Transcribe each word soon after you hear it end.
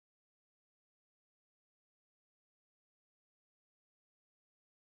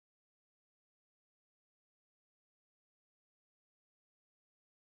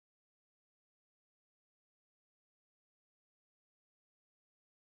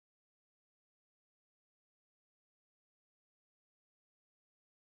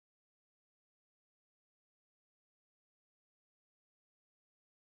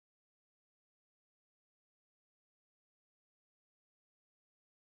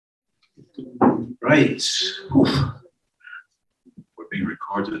Right. Oof. We're being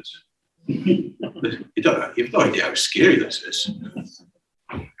recorded. You have no idea how scary this is.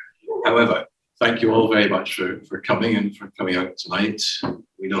 However, thank you all very much for coming and for coming out tonight.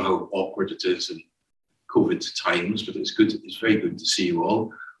 We know how awkward it is in COVID times, but it's good. It's very good to see you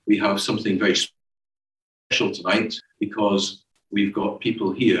all. We have something very special tonight because we've got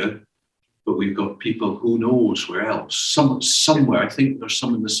people here, but we've got people who knows where else. Somewhere. I think there's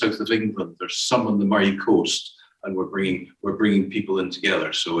some in the south of England. There's some on the Moray coast, and we're bringing people in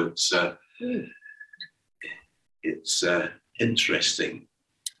together. So it's interesting.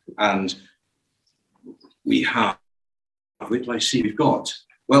 And we have, what do I see we've got?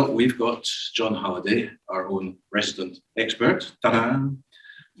 Well, we've got John Halliday, our own resident expert. Ta-da!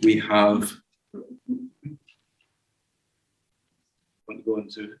 We have, I'm going to go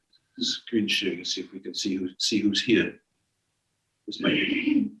into screen sharing and see if we can see who's here. This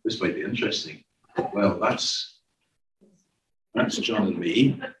might be interesting. Well, that's John and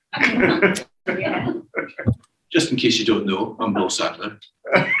me. Just in case you don't know, I'm Bill Sadler,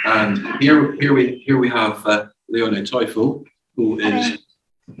 and here we have Leonie Teufel, who is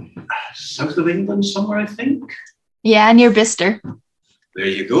south of England somewhere, I think. Yeah, near Bicester. There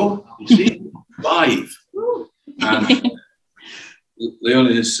you go. You see, live. And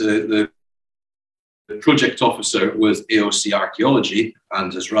Leonie is the project officer with AOC Archaeology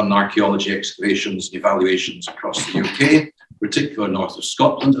and has run archaeology excavations and evaluations across the UK, particularly north of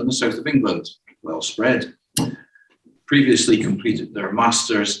Scotland and the south of England, well spread. Previously completed their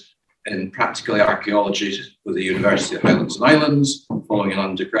Masters in Practical Archaeology with the University of Highlands and Islands, following an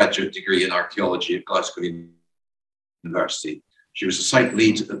undergraduate degree in archaeology at Glasgow University. She was a site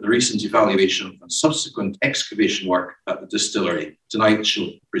lead at the recent evaluation and subsequent excavation work at the distillery. Tonight,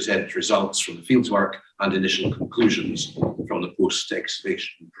 she'll present results from the fieldwork and initial conclusions from the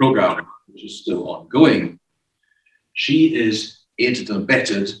post-excavation programme, which is still ongoing. She is aided and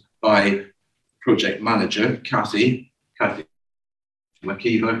abetted by project manager, Kathy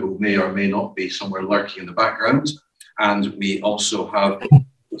McKeever, who may or may not be somewhere lurking in the background. And we also have,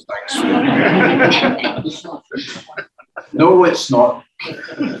 thanks for, no, it's not.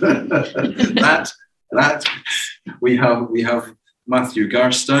 that we have Matthew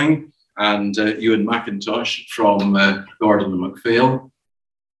Garstang and Ewan McIntosh from Gordon and MacPhail.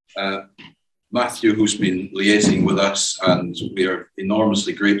 Matthew, who's been liaising with us, and we are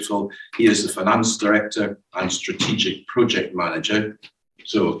enormously grateful. He is the finance director and strategic project manager,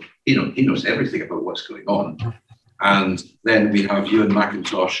 so he knows everything about what's going on. And then we have Ewan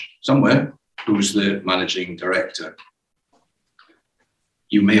McIntosh somewhere, who's the managing director.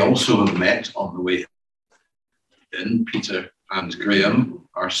 You may also have met on the way in Peter and Graham,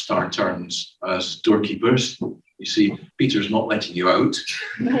 our star turns as doorkeepers. You see, Peter's not letting you out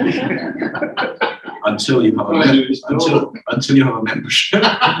until you have until you have a membership,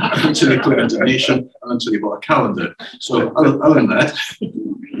 until you put a donation, and until you bought a calendar. So other than that,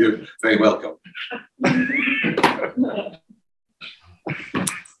 you're very welcome.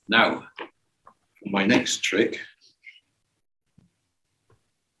 Now, my next trick.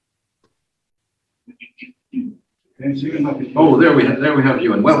 Oh, there we have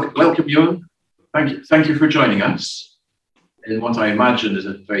Ewan. Welcome, Ewan. Thank you for joining us in what I imagine is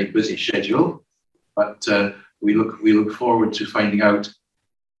a very busy schedule, but we look forward to finding out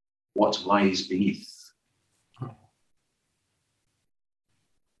what lies beneath.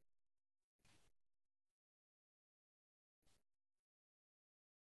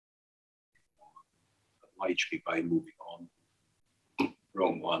 Oblige me by moving on.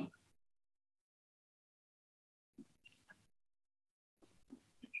 Wrong one.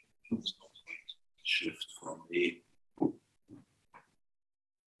 Shift from the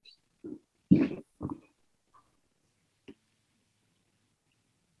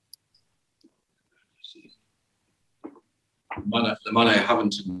man I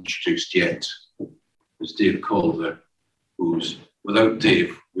haven't introduced yet is Dave Calder, who's, without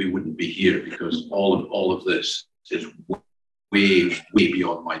Dave, we wouldn't be here, because all of this is way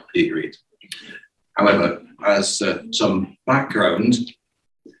beyond my pay grade. However, as some background,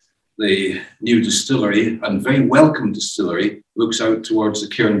 the new distillery, and very welcome distillery, looks out towards the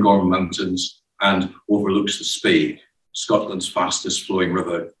Cairn Mountains and overlooks the Spey, Scotland's fastest flowing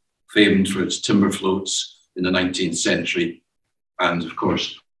river, famed for its timber floats in the 19th century, and of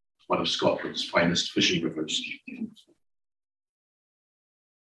course, one of Scotland's finest fishing rivers.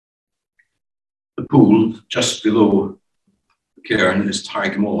 The pool just below the cairn is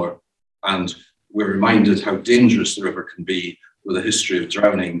Tygmore, and we're reminded how dangerous the river can be with a history of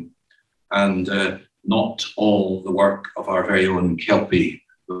drowning, and not all the work of our very own Kelpie,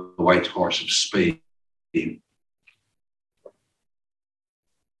 the White Horse of Spain. The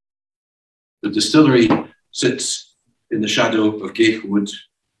distillery sits in the shadow of Gatewood,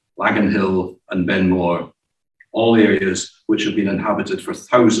 Lagan Hill and Benmore, all areas which have been inhabited for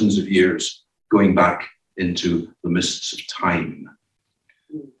thousands of years, going back into the mists of time.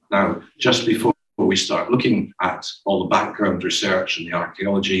 Now, just before we start looking at all the background research and the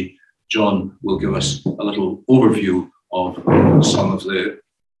archaeology, John will give us a little overview of some of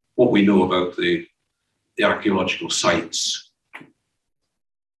what we know about the archaeological sites.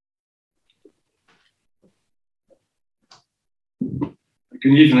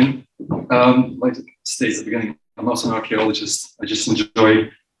 Good evening. Like I stated at the beginning, I'm not an archaeologist. I just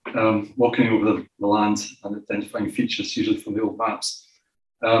enjoy walking over the land and identifying features, usually from the old maps.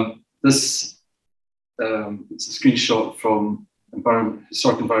 This it's a screenshot from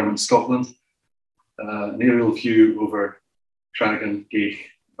Historic Environment Scotland, an aerial view over Cragan, Gaich,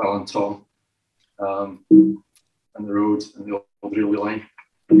 Ballantom, and the road and the old railway line.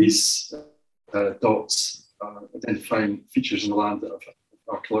 And these dots identifying features in the land that have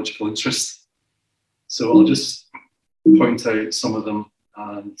archaeological interest. So I'll just point out some of them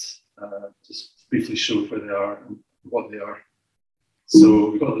and just briefly show where they are and what they are.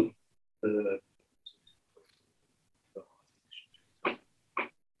 So we've got the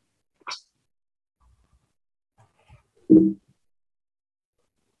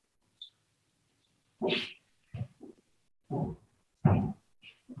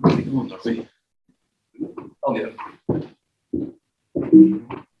oh yeah.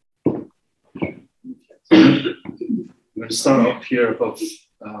 I'm going to start up here above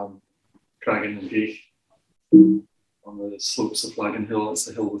Cragan and Gaich on the slopes of Lagan Hill. That's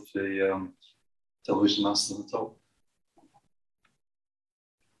the hill with the television mast on the top.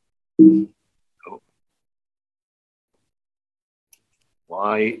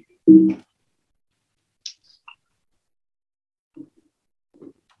 Why? Am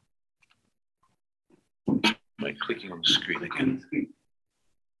I clicking on the screen again?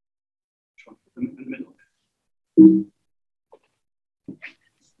 In the middle.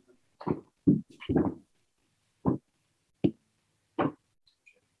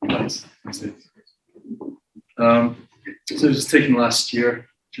 Nice. So it was taken last year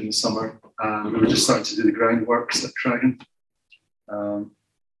during the summer, and we were just starting to do the groundworks at Cragan.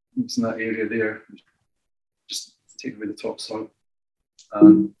 It's in that area there, just take away the topsoil.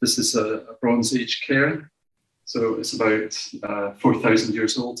 This is a Bronze Age cairn, so it's about 4,000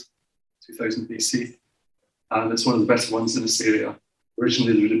 years old, 2000 BC, and it's one of the better ones in this area.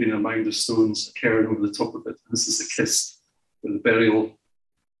 Originally, there would have been a mound of stones, a cairn over the top of it. This is the kist where the burial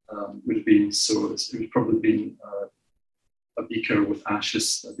would have been, so it would probably been a beaker with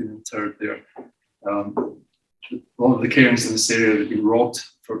ashes that had been interred there. A lot of the cairns in this area have been robbed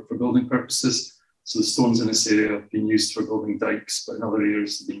for building purposes, so the stones in this area have been used for building dikes, but in other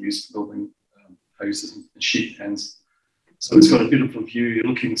areas have been used for building houses and sheep pens. So it's got a beautiful view. You're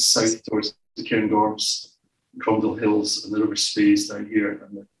looking south towards the Cairn Gorms, Cromdale Hills, and the River Spays down here,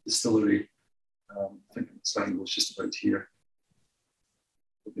 and the distillery, I think the triangle is just about here.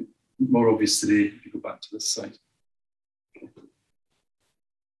 It'll be more obvious today if you go back to this side.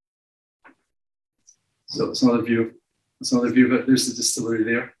 So that's another view. That's another view of it. There's the distillery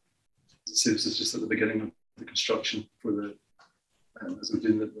there. So this is just at the beginning of the construction for the as we're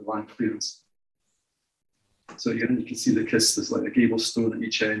doing the land clearance. So again, you can see the kist. There's like a gable stone at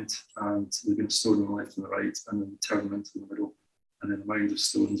each end, and there's been a stone on the left and the right, and then the tournament in the middle, and then a mound of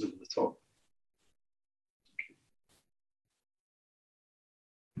stones over the top.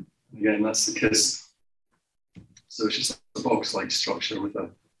 Again, that's the kist. So it's just a box-like structure with a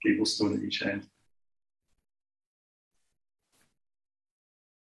gable stone at each end.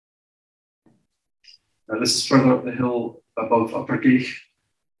 Now this is further up the hill above Upper Gaich.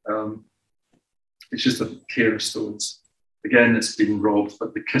 It's just a cairn of stones. Again, it's been robbed,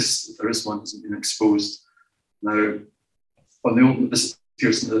 but the kist, if there is one, hasn't been exposed. Now, on the old, this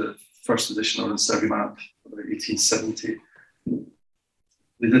appears in the first edition on the survey map, about 1870.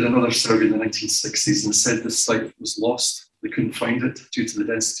 They did another survey in the 1960s and said this site was lost. They couldn't find it due to the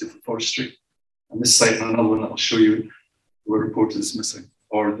density of the forestry. And this site and another one that I'll show you were reported as missing,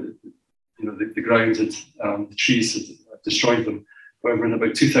 or the ground had, the trees had destroyed them. However, in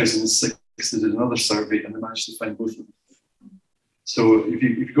about 2006, they did another survey and they managed to find both of them. So if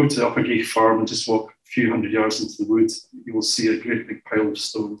you go to Upper Gaich Farm and just walk a few hundred yards into the woods, you will see a great big pile of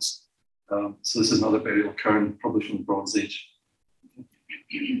stones. So this is another burial cairn, probably from the Bronze Age.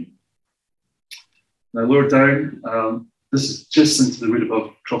 Now lower down, this is just into the wood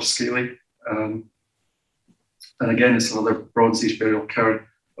above Croft Scaly. And again, it's another Bronze Age burial cairn.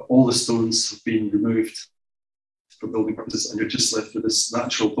 all the stones have been removed for building purposes, and you're just left with this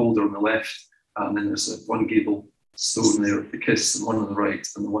natural boulder on the left, and then there's one gable stone there at the kiss, and one on the right,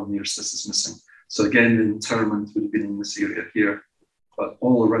 and the one nearest this is missing. So again, the interment would have been in this area here, but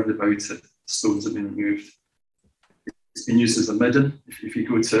all around about it, the stones have been removed. It's been used as a midden. If you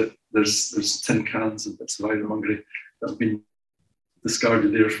go to, there's tin cans and bits of ironmongery that have been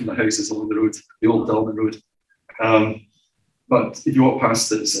discarded there from the houses along the road, the old Dalman Road. But if you walk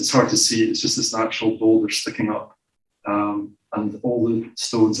past it, it's hard to see. It's just this natural boulder sticking up. And all the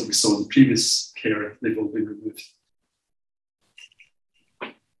stones that we saw in the previous cairn, they've all been removed.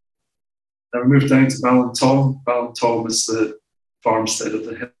 Now we move down to Ballintom. Ballintom is the farmstead of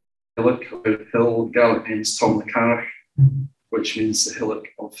the hillock, hill. Gaelic name is Tom the Carach, which means the hillock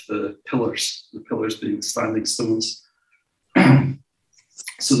of the pillars being the standing stones.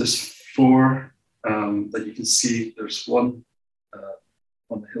 So there's four that you can see. There's one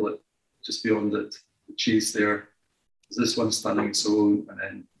on the hillock just beyond it, the cheese there. There's this one standing its own, and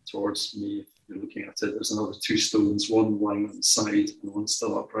then towards me, if you're looking at it, there's another two stones, one lying on the side and one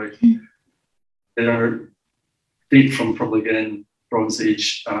still upright. They are date from probably again Bronze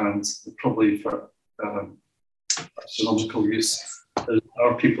Age, and probably for astronomical use. There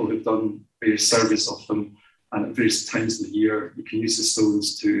are people who've done various surveys of them, and at various times of the year, you can use the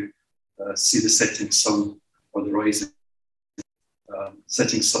stones to see the setting sun or the rising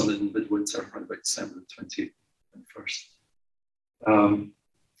setting sun in midwinter, around about December the 21st.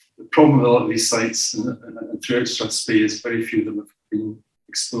 The problem with a lot of these sites and throughout Strathspey is very few of them have been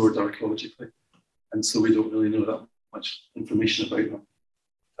explored archaeologically, and so we don't really know that much information about them.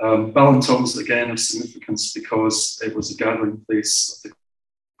 Ballintom's again of significance because it was a gathering place of the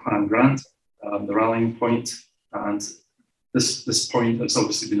Clan Grant, the rallying point, and this point has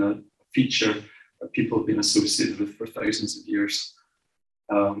obviously been a feature that people have been associated with for thousands of years.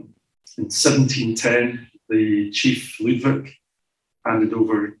 In 1710, the chief Ludwig handed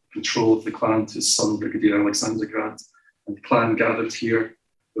over control of the clan to his son Brigadier Alexander Grant, and the clan gathered here.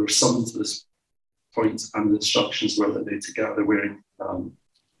 They were summoned to this point, and the instructions were that they to gather wearing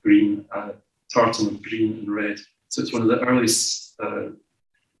green, tartan of green and red. So it's one of the earliest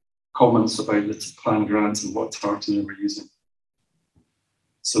comments about the clan Grant and what tartan they were using.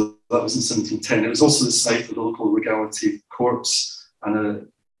 So that was in 1710. It was also the site of the local regality courts and a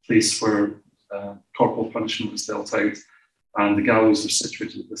place where corporal punishment was dealt out, and the gallows were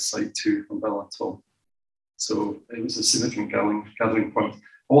situated at this site too on Ballintom. So it was a significant gathering point.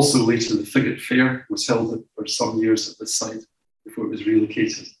 Also later the Figgott Fair was held for some years at this site before it was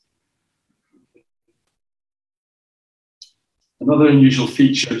relocated. Another unusual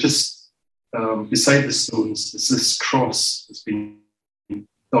feature just beside the stones is this cross that's been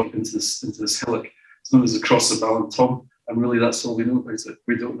dug into this hillock. It's known as the Cross of Ballintom, and really that's all we know about it.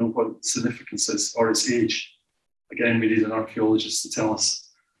 We don't know what its significance is or its age. Again, we need an archaeologist to tell us,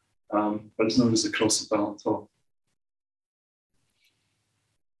 but it's known as the Cross of Ballintom.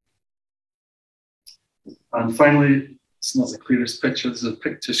 And finally, it's not the clearest picture. This is a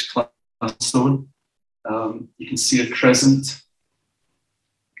Pictish clad stone. You can see a crescent.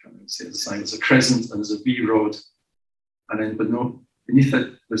 I can't even see the sign. There's a crescent and there's a V rod, and then beneath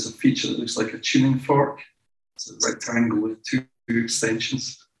it, there's a feature that looks like a tuning fork. It's a rectangle with two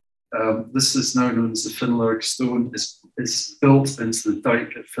extensions. This is now known as the Finlarg stone. It's built into the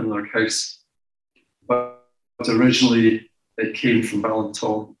dike at Finlarg House, but originally it came from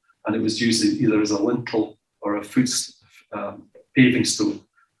Ballintom, and it was used either as a lintel or a paving stone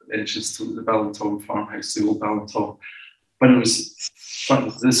at the entrance to the Ballintom farmhouse, the old Ballintom. When it was,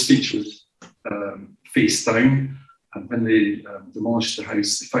 this feature was face down, and when they demolished the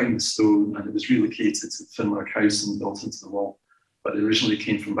house, they found the stone, and it was relocated to the Finlarg House and built into the wall. But it originally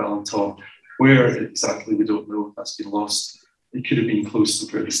came from Ballintom. Where exactly, we don't know. That's been lost. It could have been close to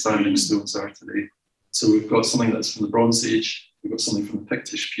where the standing stones are today. So we've got something that's from the Bronze Age. We've got something from the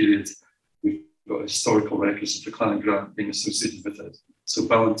Pictish period. We've got historical records of the Clan Grant being associated with it. So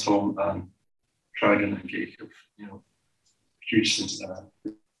Ballintom and Cragan and Gake have, huge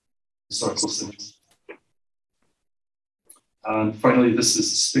historical significance. And finally, this is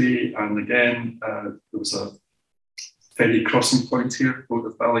the Spey, and again, there was a ferry crossing point here, both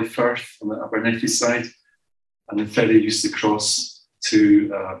of Ballyfirth on the Abernethy side, and the ferry used to cross to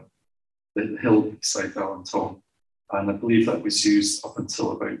the hill beside Ballintom, and I believe that was used up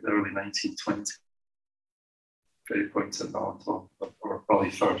until about the early 1920s. Ferry point at Ballintom or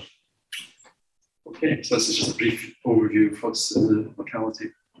Ballyfirth. Okay, so this is just a brief overview of what's in the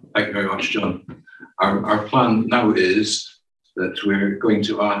locality. Thank you very much, John. Our plan now is that we're going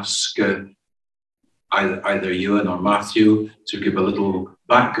to ask either Ewan or Matthew to give a little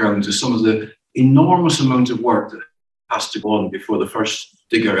background to some of the enormous amount of work that has to go on before the first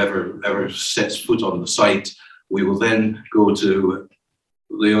digger ever sets foot on the site. We will then go to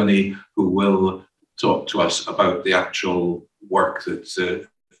Leonie, who will talk to us about the actual work that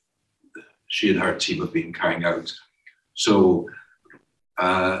she and her team have been carrying out. So,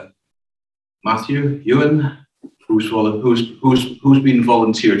 Matthew, Ewan, who's been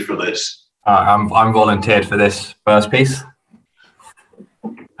volunteered for this? I'm volunteered for this first piece.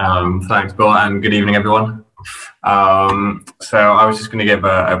 Thanks, Bill, and good evening, everyone. So I was just going to give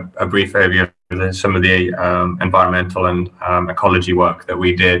a brief overview of some of the environmental and ecology work that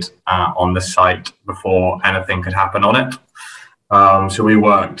we did on the site before anything could happen on it. So we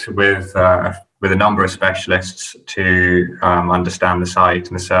worked with a number of specialists to understand the site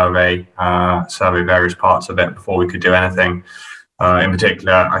and the survey various parts of it before we could do anything. In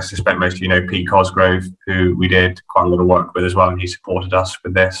particular, I suspect most of you know Pete Cosgrove, who we did quite a lot of work with as well, and he supported us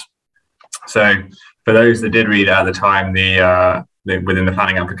with this. So for those that did read it at the time, within the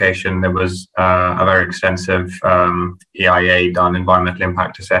planning application, there was a very extensive EIA done, environmental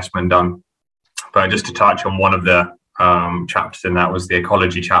impact assessment done. But just to touch on one of the chapters in that was the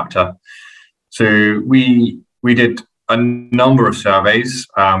ecology chapter. So we did a number of surveys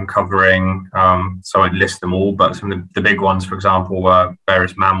covering, so I won't list them all, but some of the big ones, for example, were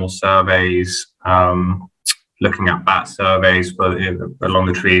various mammal surveys, looking at bat surveys along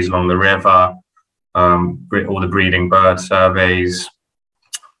the trees, along the river, all the breeding bird surveys.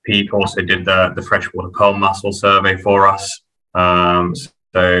 Pete also did the freshwater pearl mussel survey for us.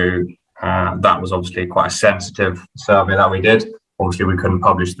 So that was obviously quite a sensitive survey that we did. Obviously, we couldn't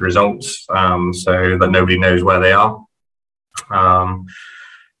publish the results so that nobody knows where they are.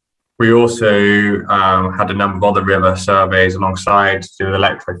 We also had a number of other river surveys alongside to do with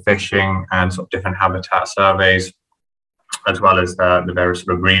electrofishing and sort of different habitat surveys, as well as the various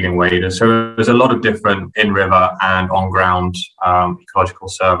sort of breeding waders. So there's a lot of different in-river and on-ground ecological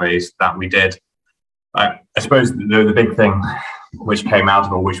surveys that we did. I suppose the big thing which came out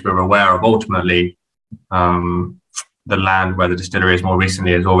of it, which we were aware of ultimately, the land where the distillery is more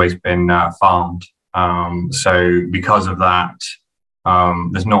recently has always been farmed. So because of that,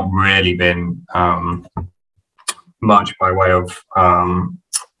 there's not really been much by way of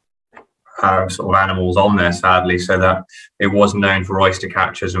sort of animals on there, sadly, so that it was known for oyster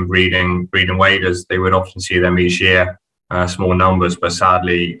catchers and breeding waders. They would often see them each year, small numbers, but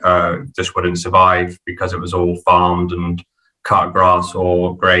sadly just wouldn't survive because it was all farmed and cut grass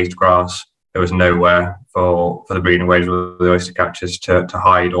or grazed grass. There was nowhere for the breeding waders or the oyster catchers to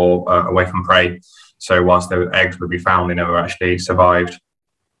hide or away from prey. So whilst the eggs would be found, they never actually survived.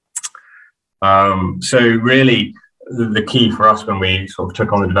 So really, the key for us when we sort of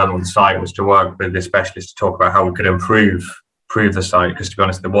took on the development of the site was to work with the specialists to talk about how we could improve the site, because to be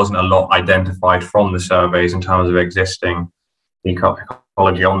honest, there wasn't a lot identified from the surveys in terms of existing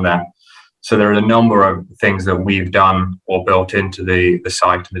ecology on there. So there are a number of things that we've done or built into the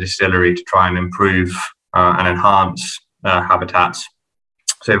site and the distillery to try and improve and enhance habitats.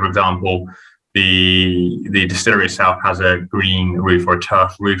 So, for example, the distillery itself has a green roof or a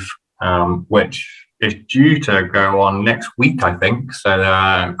turf roof, which is due to go on next week, I think. So,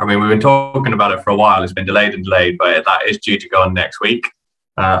 I mean, we've been talking about it for a while. It's been delayed and delayed, but that is due to go on next week.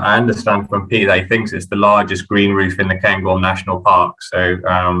 I understand from Pete that he thinks it's the largest green roof in the Cairn National Park, so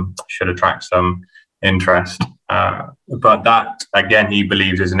should attract some interest. But that, again, he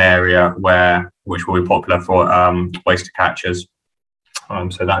believes is an area which will be popular for oyster catchers.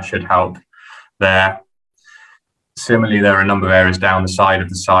 So that should help there. Similarly, there are a number of areas down the side of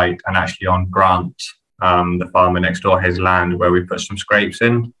the site and actually on Grant, the farmer next door, his land, where we put some scrapes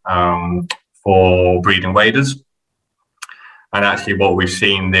in for breeding waders. And actually what we've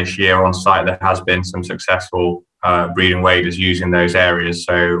seen this year on site, there has been some successful breeding waders using those areas.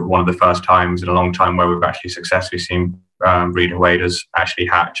 So one of the first times in a long time where we've actually successfully seen breeding waders actually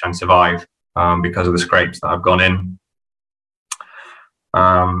hatch and survive because of the scrapes that have gone in.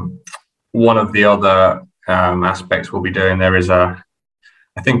 One of the other aspects we'll be doing, there is I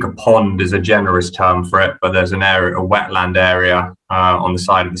think a pond is a generous term for it, but there's an area, a wetland area on the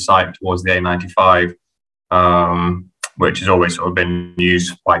side of the site towards the A95, which has always sort of been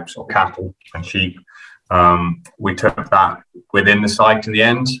used by sort of cattle and sheep. We took that within the site in the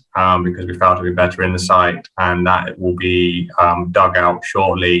end because we felt it would be better in the site, and that it will be dug out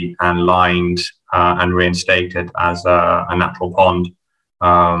shortly and lined and reinstated as a natural pond,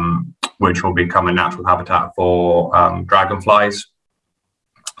 which will become a natural habitat for dragonflies.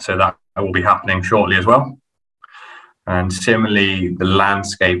 So that will be happening shortly as well. And similarly, the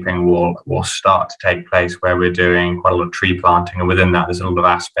landscaping will start to take place where we're doing quite a lot of tree planting, and within that, there's a lot of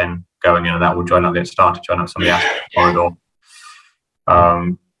aspen going in, and that will join up. It start to join up some of the aspen corridor.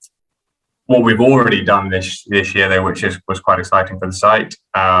 What we've already done this year, though, which was quite exciting for the site,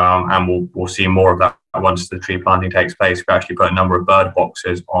 and we'll see more of that once the tree planting takes place. We actually put a number of bird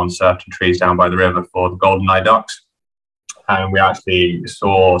boxes on certain trees down by the river for the golden-eye ducks, and we actually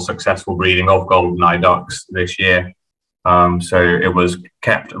saw successful breeding of golden-eye ducks this year. So it was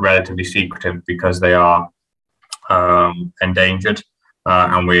kept relatively secretive because they are endangered,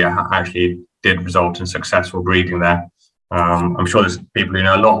 and we actually did result in successful breeding there. I'm sure there's people who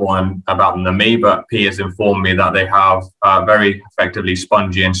know a lot more about them than me, but P has informed me that they have very effectively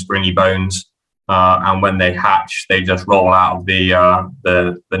spongy and springy bones, and when they hatch, they just roll out of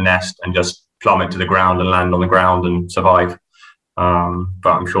the nest and just plummet to the ground and land on the ground and survive. But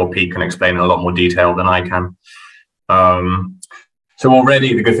I'm sure Pete can explain in a lot more detail than I can. So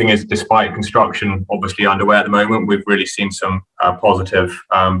already the good thing is, despite construction obviously underway at the moment, we've really seen some positive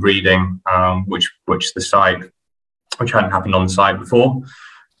breeding, which hadn't happened on the site before.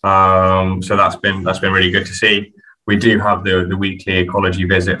 So that's been really good to see. We do have the weekly ecology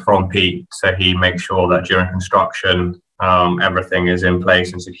visit from Pete, so he makes sure that during construction everything is in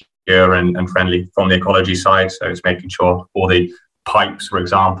place and secure and friendly from the ecology side. So it's making sure all the pipes, for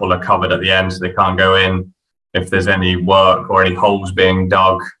example, are covered at the end so they can't go in. If there's any work or any holes being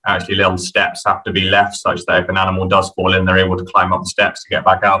dug, actually little steps have to be left such that if an animal does fall in, they're able to climb up the steps to get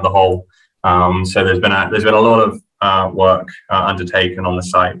back out of the hole. So there's been a lot of work undertaken on the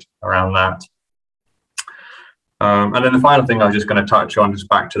site around that. And then the final thing I was just going to touch on, just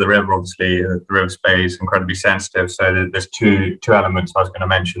back to the river. Obviously, the river spay is incredibly sensitive, so there's two elements I was going to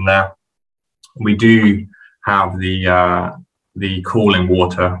mention there. We do have the cooling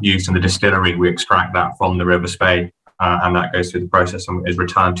water used in the distillery. We extract that from the river spay, and that goes through the process and is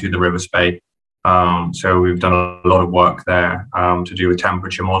returned to the river spay. So we've done a lot of work there to do with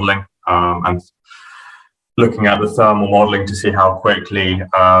temperature modelling and looking at the thermal modelling to see how quickly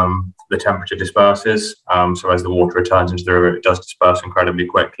the temperature disperses. So as the water returns into the river, it does disperse incredibly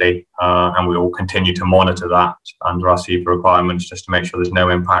quickly, and we will continue to monitor that under our SEPA requirements just to make sure there's no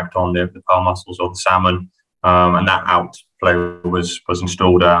impact on the pearl mussels or the salmon. And that outflow was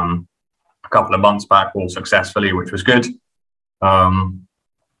installed a couple of months back, all successfully, which was good.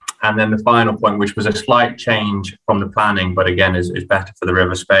 And then the final point, which was a slight change from the planning, but again is better for the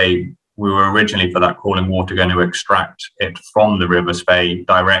river spay. We were originally, for that cooling water, going to extract it from the river spay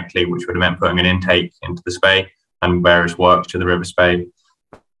directly, which would have meant putting an intake into the spay and various works to the river spay.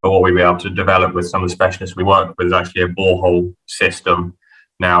 But what we'd be able to develop with some of the specialists we work with is actually a borehole system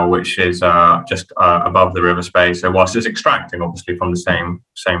now, which is just above the river spay. So whilst it's extracting obviously from the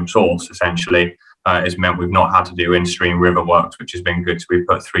same source, essentially, it's meant we've not had to do in-stream river works, which has been good. So we've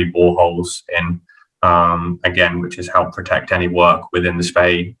put 3 boreholes in, again, which has helped protect any work within the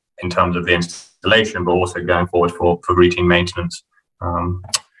spay in terms of the installation, but also going forward for routine maintenance.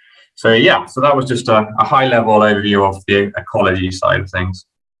 So that was just a high-level overview of the ecology side of things.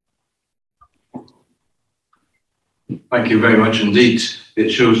 Thank you very much indeed. It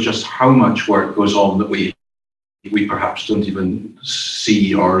shows just how much work goes on that we perhaps don't even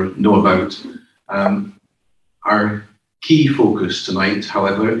see or know about. Our key focus tonight,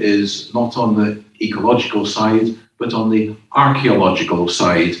 however, is not on the ecological side, but on the archaeological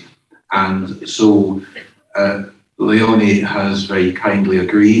side. And so Leonie has very kindly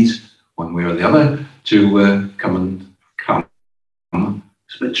agreed, one way or the other, to come.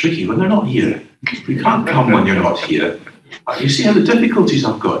 It's a bit tricky when they're not here. We can't come when you're not here. You see how the difficulties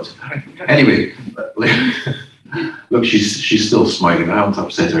I've got. Anyway, look, she's still smiling. I haven't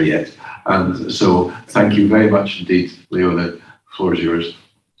upset her yet. And so thank you very much indeed, Leonie. The floor is yours.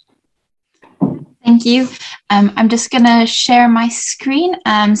 Thank you. I'm just going to share my screen.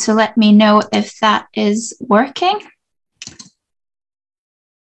 So let me know if that is working.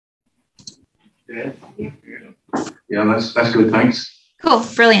 Yeah, that's good. Thanks. Cool,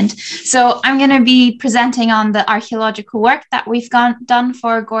 brilliant. So I'm going to be presenting on the archaeological work that we've done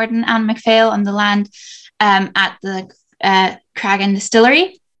for Gordon and MacPhail on the land at the Cairn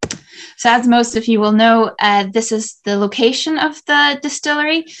Distillery. So as most of you will know, this is the location of the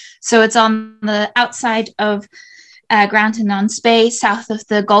distillery. So it's on the outside of Granton-on-Spey, south of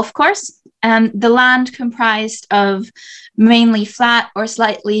the golf course. The land comprised of mainly flat or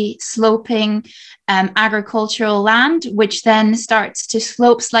slightly sloping agricultural land, which then starts to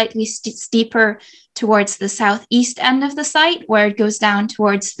slope slightly steeper towards the southeast end of the site, where it goes down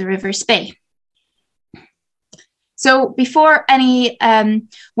towards the River Spey. So before any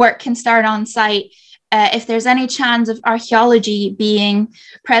work can start on site, if there's any chance of archaeology being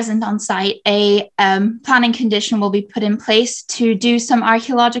present on site, a planning condition will be put in place to do some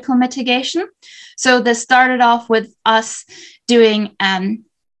archaeological mitigation. So this started off with us doing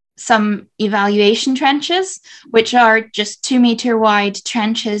some evaluation trenches, which are just 2-meter wide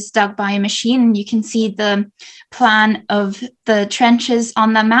trenches dug by a machine. And you can see the plan of the trenches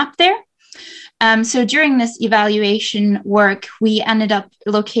on the map there. So during this evaluation work, we ended up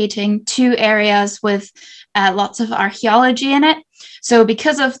locating 2 areas with lots of archaeology in it. So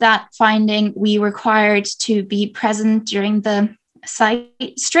because of that finding, we required to be present during the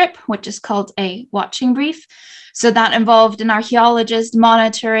site strip, which is called a watching brief. So that involved an archaeologist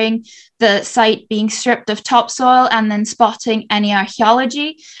monitoring the site being stripped of topsoil and then spotting any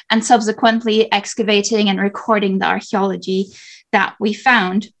archaeology and subsequently excavating and recording the archaeology that we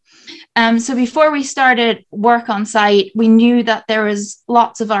found. So before we started work on site, we knew that there was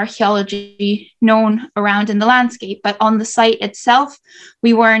lots of archaeology known around in the landscape, but on the site itself,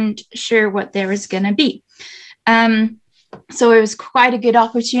 we weren't sure what there was going to be. So it was quite a good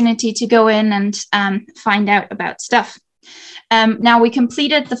opportunity to go in and find out about stuff. Now we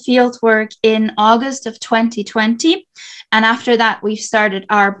completed the field work in August of 2020. And after that, we've started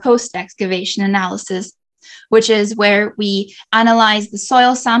our post-excavation analysis, which is where we analyze the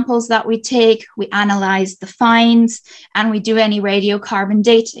soil samples that we take, we analyze the finds, and we do any radiocarbon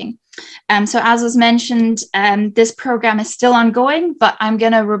dating. So as was mentioned, this program is still ongoing, but I'm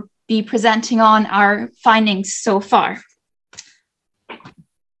going to be presenting on our findings so far.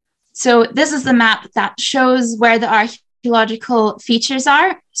 So this is the map that shows where the archaeological features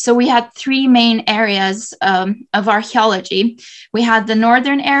are. So we had 3 main areas of archaeology. We had the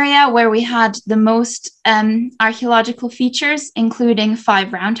northern area where we had the most archaeological features, including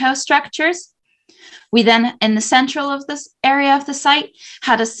 5 roundhouse structures. We then, in the central of this area of the site,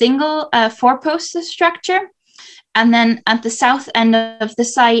 had a single 4-post structure. And then at the south end of the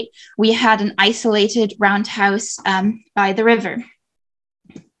site, we had an isolated roundhouse by the river.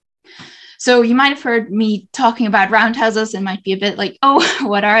 So you might have heard me talking about roundhouses. It might be a bit like, oh,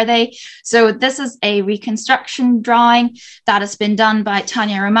 what are they? So this is a reconstruction drawing that has been done by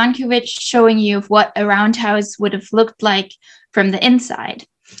Tanya Romankiewicz, showing you what a roundhouse would have looked like from the inside.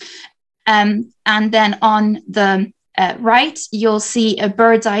 And then on the right, you'll see a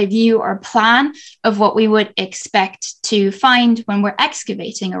bird's eye view or plan of what we would expect to find when we're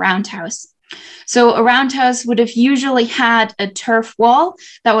excavating a roundhouse. So a roundhouse would have usually had a turf wall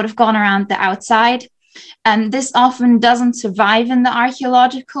that would have gone around the outside. And this often doesn't survive in the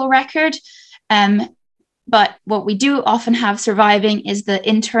archaeological record. But what we do often have surviving is the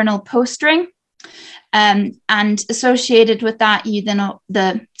internal post ring. And associated with that,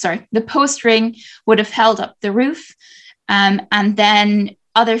 the post ring would have held up the roof. And then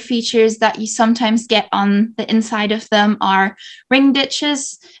other features that you sometimes get on the inside of them are ring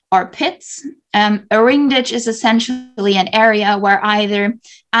ditches or pits. A ring ditch is essentially an area where either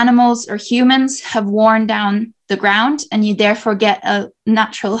animals or humans have worn down the ground, and you therefore get a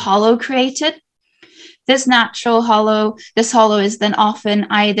natural hollow created. This hollow is then often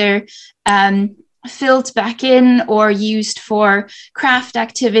either filled back in or used for craft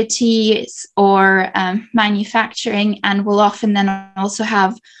activities or manufacturing, and will often then also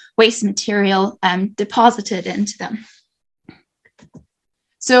have waste material deposited into them.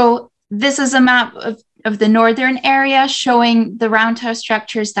 So this is a map of the northern area showing the roundhouse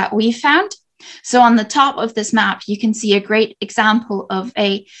structures that we found. So on the top of this map, you can see a great example of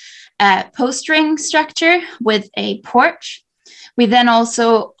a post ring structure with a porch. We then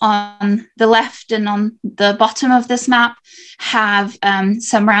also, on the left and on the bottom of this map, have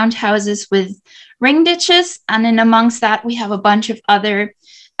some roundhouses with ring ditches. And in amongst that, we have a bunch of other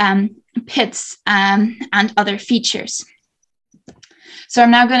pits and other features. So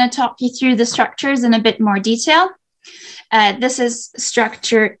I'm now going to talk you through the structures in a bit more detail. This is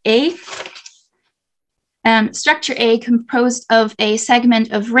structure A. Structure A composed of a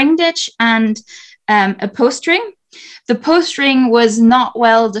segment of ring ditch and a post ring. The post ring was not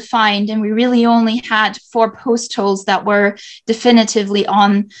well defined, and we really only had 4 post holes that were definitively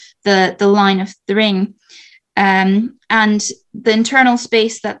on the line of the ring. And the internal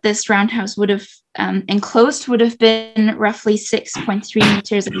space that this roundhouse would have enclosed would have been roughly 6.3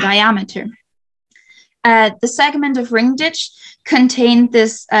 meters in diameter. The segment of ring ditch contained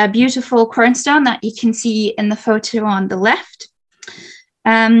this beautiful cornerstone that you can see in the photo on the left.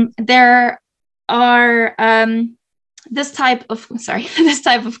 There are this type of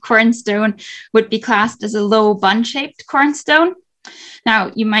cornerstone would be classed as a low bun-shaped cornerstone.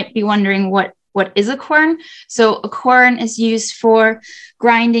 Now, you might be wondering what what is a quern. So a quern is used for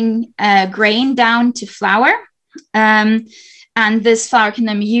grinding grain down to flour. And this flour can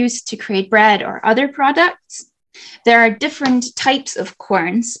then be used to create bread or other products. There are different types of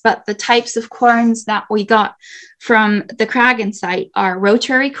querns, but the types of querns that we got from the Cragan site are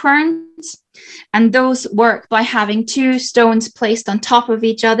rotary querns. And those work by having two stones placed on top of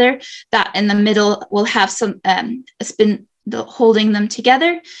each other that in the middle will have some a spin holding them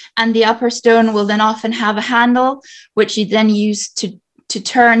together. And the upper stone will then often have a handle, which you then use to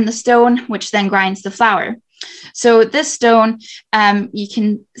turn the stone, which then grinds the flour. So this stone, you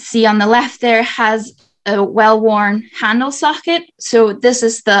can see on the left there, has a well-worn handle socket. So this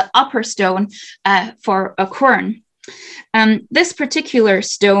is the upper stone for a quern. This particular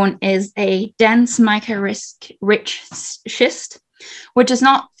stone is a dense mica-rich schist, which is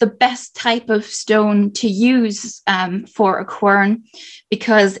not the best type of stone to use for a quern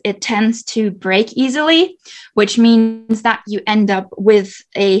because it tends to break easily, which means that you end up with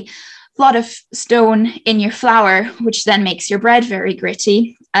a lot of stone in your flour, which then makes your bread very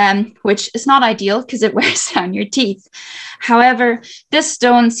gritty, which is not ideal because it wears down your teeth. However, this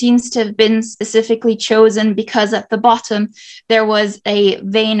stone seems to have been specifically chosen because at the bottom there was a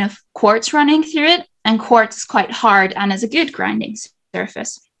vein of quartz running through it, and quartz is quite hard and is a good grinding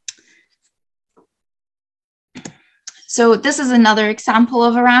surface. So this is another example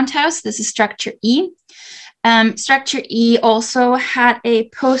of a roundhouse. This is structure E. Structure E also had a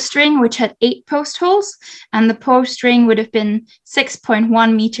post ring which had 8 post holes, and the post ring would have been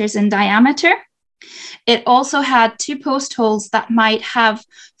 6.1 meters in diameter. It also had 2 post holes that might have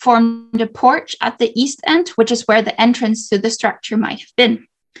formed a porch at the east end, which is where the entrance to the structure might have been.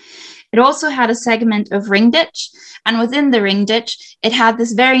 It also had a segment of ring ditch, and within the ring ditch, it had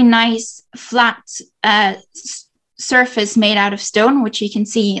this very nice flat surface made out of stone, which you can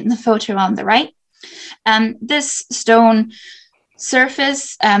see in the photo on the right. This stone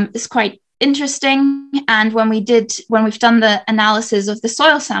surface is quite interesting, and when we've done the analysis of the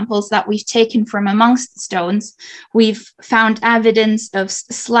soil samples that we've taken from amongst the stones, we've found evidence of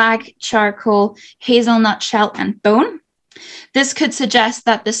slag, charcoal, hazelnut shell, and bone. This could suggest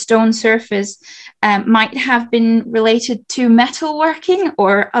that the stone surface might have been related to metalworking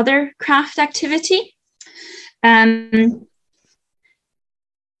or other craft activity.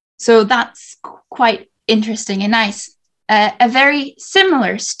 So that's quite interesting and nice. A very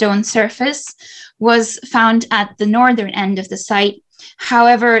similar stone surface was found at the northern end of the site.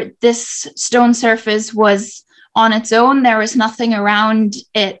 However, this stone surface was on its own. There was nothing around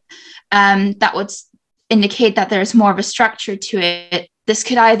it that would indicate that there's more of a structure to it. This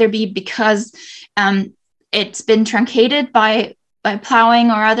could either be because it's been truncated by plowing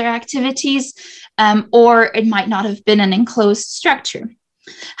or other activities, or it might not have been an enclosed structure.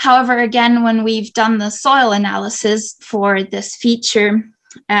 However, again, when we've done the soil analysis for this feature,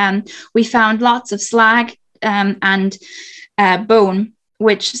 we found lots of slag and bone,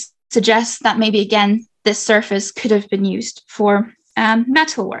 which suggests that maybe, again, this surface could have been used for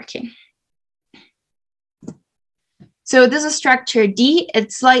metalworking. So this is structure D.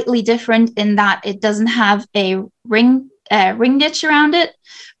 It's slightly different in that it doesn't have a ring ditch around it,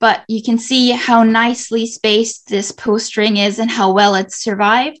 but you can see how nicely spaced this post ring is and how well it's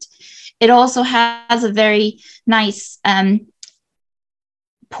survived. It also has a very nice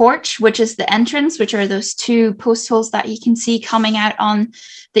porch, which is the entrance, which are those 2 post holes that you can see coming out on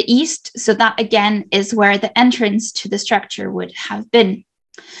the east. So that again is where the entrance to the structure would have been.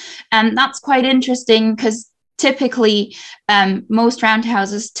 And that's quite interesting because typically most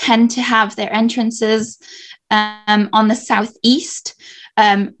roundhouses tend to have their entrances on the southeast.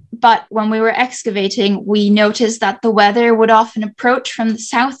 But when we were excavating, we noticed that the weather would often approach from the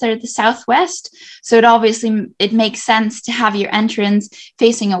south or the southwest. So it makes sense to have your entrance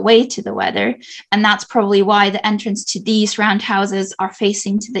facing away to the weather. And that's probably why the entrance to these roundhouses are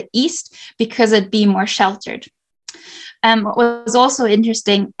facing to the east, because it'd be more sheltered. What was also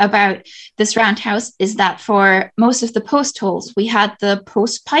interesting about this roundhouse is that for most of the post holes, we had the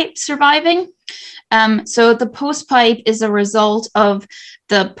post pipe surviving. So the post pipe is a result of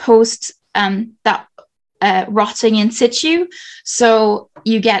the post rotting in situ. So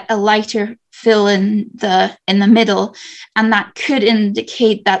you get a lighter fill in the middle, and that could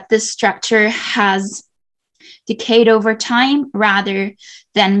indicate that this structure has decayed over time rather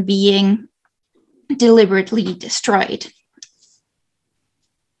than being deliberately destroyed.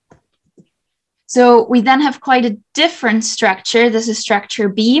 So we then have quite a different structure. This is structure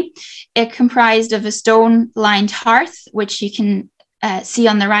B. It comprised of a stone-lined hearth, which you can see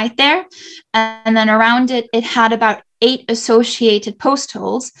on the right there. And then around it, it had about 8 associated post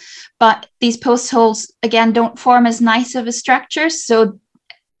holes, but these post holes, again, don't form as nice of a structure. So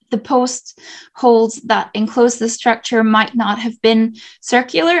the post holes that enclose the structure might not have been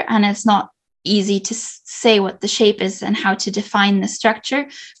circular, and it's not easy to say what the shape is and how to define the structure,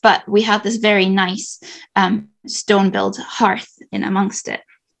 but we had this very nice stone-built hearth in amongst it.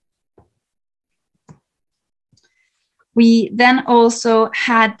 We then also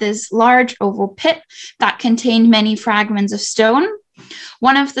had this large oval pit that contained many fragments of stone.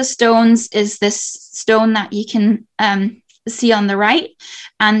 One of the stones is this stone that you can see on the right,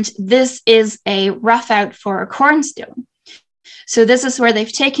 and this is a rough out for a cornstone. So this is where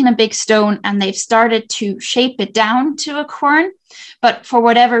they've taken a big stone and they've started to shape it down to a corn, but for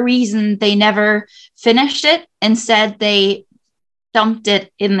whatever reason, they never finished it. Instead, they dumped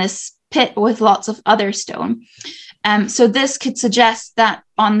it in this pit with lots of other stone. So this could suggest that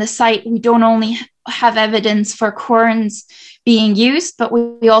on the site, we don't only have evidence for corns being used, but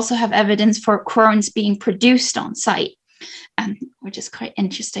we also have evidence for corns being produced on site, which is quite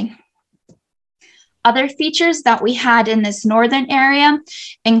interesting. Other features that we had in this northern area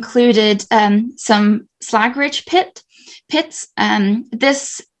included some slag-rich pits.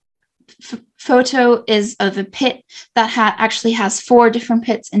 This photo is of a pit that actually has 4 different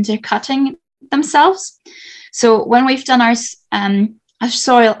pits intercutting themselves. So when we've done our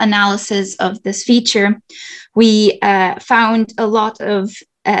soil analysis of this feature, we found a lot of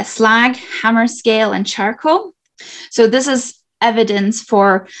slag, hammer scale, and charcoal. So this is evidence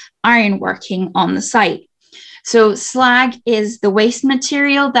for iron working on the site. So slag is the waste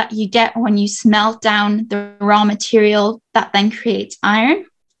material that you get when you smelt down the raw material that then creates iron.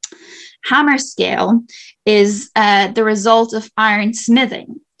 Hammer scale is the result of iron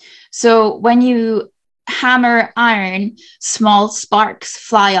smithing. So when you hammer iron, small sparks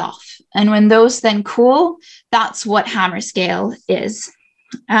fly off. And when those then cool, that's what hammer scale is.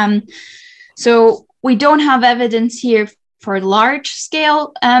 So we don't have evidence here for large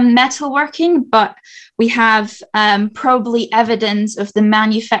scale metalworking, but we have probably evidence of the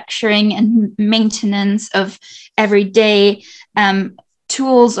manufacturing and maintenance of everyday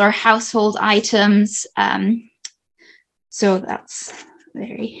tools or household items. So that's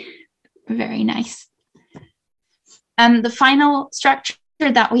very, very nice. The final structure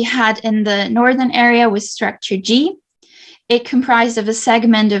that we had in the northern area was structure G. It comprised of a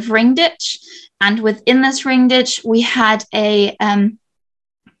segment of ring ditch, and within this ring ditch, we had a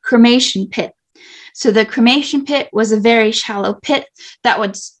cremation pit. So the cremation pit was a very shallow pit that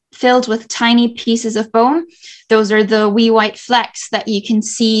was filled with tiny pieces of bone. Those are the wee white flecks that you can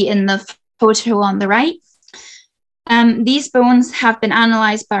see in the photo on the right. These bones have been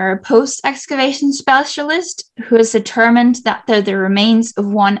analysed by our post-excavation specialist, who has determined that they're the remains of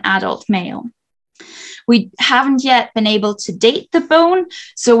one adult male. We haven't yet been able to date the bone,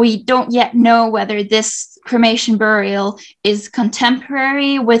 so we don't yet know whether this cremation burial is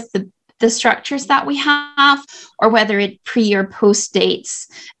contemporary with the structures that we have, or whether it pre or post dates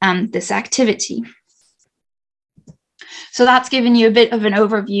this activity. So that's given you a bit of an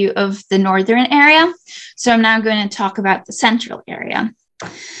overview of the northern area. So I'm now going to talk about the central area.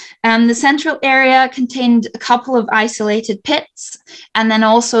 The central area contained a couple of isolated pits, and then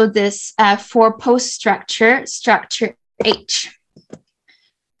also this 4-post structure, structure H.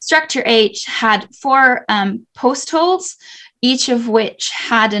 Structure H had 4 post holes, each of which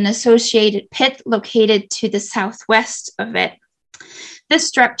had an associated pit located to the southwest of it. This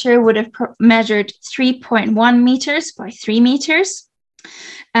structure would have measured 3.1 meters by 3 meters.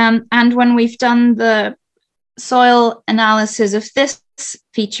 And when we've done the soil analysis of this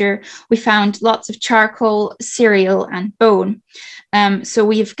feature, we found lots of charcoal, cereal, and bone. So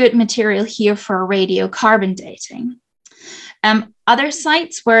we have good material here for radiocarbon dating. Other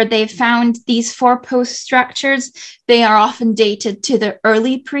sites where they found these 4-post structures, they are often dated to the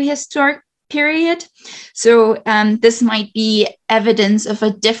early prehistoric period. So this might be evidence of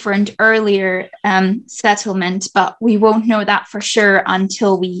a different earlier settlement, but we won't know that for sure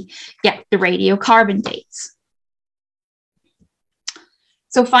until we get the radiocarbon dates.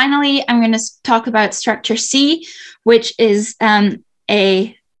 So finally, I'm going to talk about structure C, which is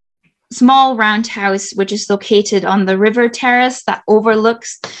a small round house which is located on the river terrace that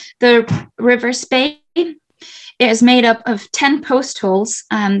overlooks the river Spey. It is made up of 10 post holes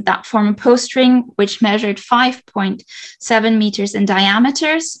that form a post ring, which measured 5.7 meters in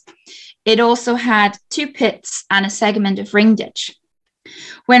diameters. It also had 2 pits and a segment of ring ditch.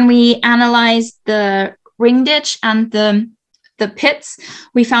 When we analyzed the ring ditch and the pits,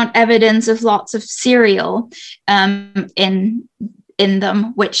 we found evidence of lots of cereal in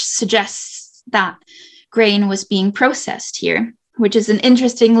them, which suggests that grain was being processed here, which is an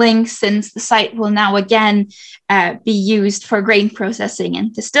interesting link since the site will now again be used for grain processing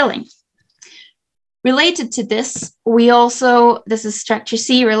and distilling. Related to this, this is structure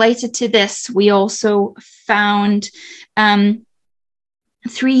C, related to this, we also found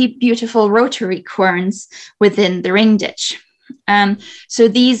 3 beautiful rotary querns within the ring ditch. So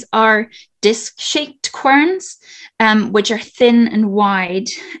these are disc-shaped querns, which are thin and wide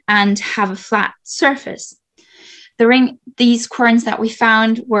and have a flat surface. These querns that we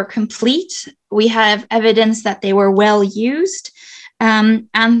found were complete. We have evidence that they were well used, and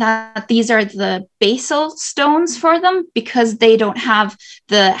that these are the basal stones for them because they don't have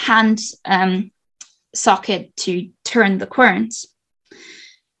the hand socket to turn the querns.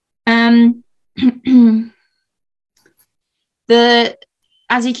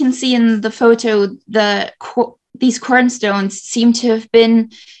 As you can see in the photo, these quernstones seem to have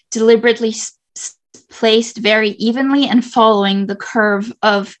been deliberately placed very evenly and following the curve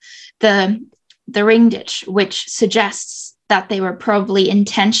of the ring ditch, which suggests that they were probably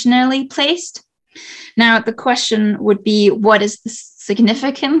intentionally placed. Now, the question would be, what is the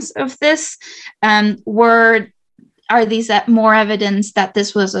significance of this? Are these more evidence that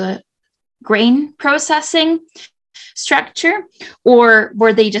this was a grain processing structure, or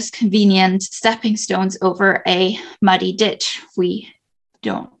were they just convenient stepping stones over a muddy ditch? We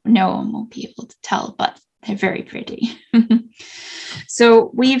don't know and won't be able to tell, but they're very pretty.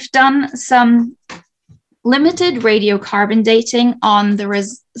 So we've done some limited radiocarbon dating on the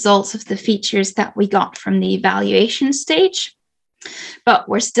results of the features that we got from the evaluation stage, but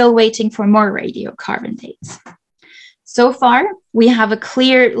we're still waiting for more radiocarbon dates. So far, we have a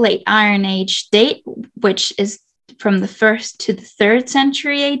clear late Iron Age date, which is from the 1st to the 3rd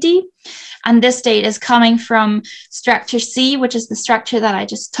century AD. And this date is coming from structure C, which is the structure that I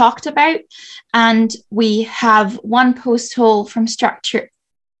just talked about. And we have one post hole from structure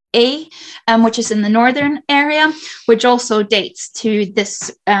A, which is in the northern area, which also dates to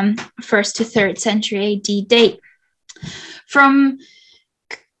this 1st to 3rd century AD date. From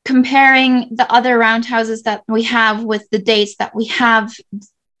comparing the other roundhouses that we have with the dates that we have,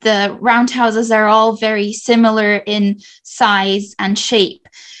 the roundhouses are all very similar in size and shape.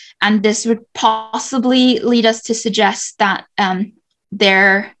 And this would possibly lead us to suggest that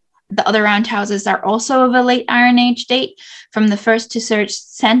the other roundhouses are also of a late Iron Age date from the 1st to 3rd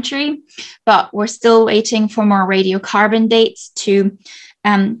century, but we're still waiting for more radiocarbon dates to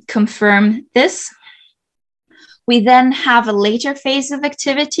confirm this. We then have a later phase of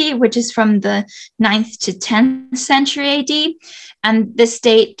activity, which is from the 9th to 10th century AD. And this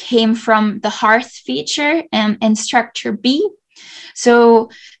date came from the hearth feature in structure B. So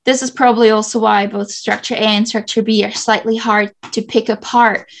this is probably also why both structure A and structure B are slightly hard to pick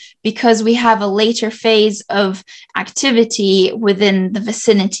apart, because we have a later phase of activity within the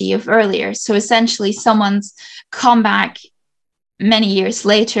vicinity of earlier. So essentially someone's come back many years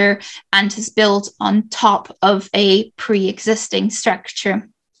later and has built on top of a pre-existing structure.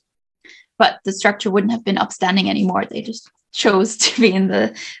 But the structure wouldn't have been upstanding anymore. They just chose to be in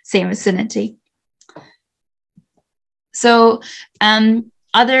the same vicinity. So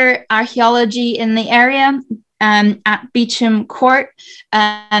other archaeology in the area, at Beecham Court,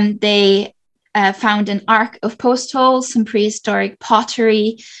 they found an arc of post holes, some prehistoric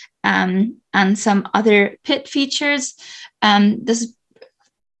pottery, and some other pit features. And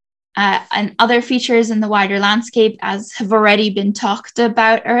other features in the wider landscape, as have already been talked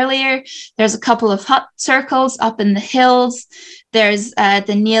about earlier. There's a couple of hut circles up in the hills. There's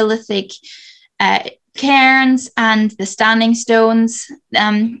the Neolithic cairns and the standing stones.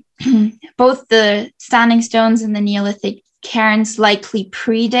 Both the standing stones and the Neolithic cairns likely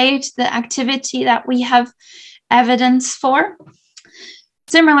predate the activity that we have evidence for.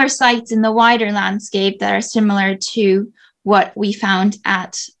 Similar sites in the wider landscape that are similar to what we found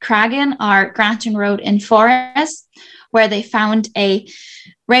at Cragan are Granton Road in Forres, where they found a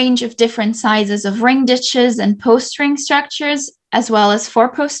range of different sizes of ring ditches and post ring structures, as well as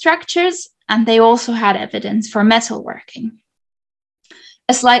four-post structures, and they also had evidence for metalworking.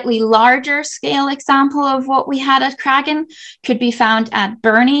 A slightly larger scale example of what we had at Cragan could be found at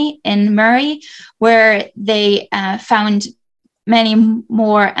Burney in Murray, where they found many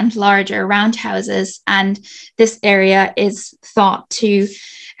more and larger roundhouses, and this area is thought to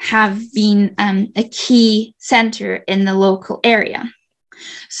have been a key center in the local area.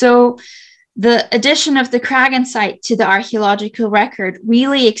 So the addition of the Cragan site to the archaeological record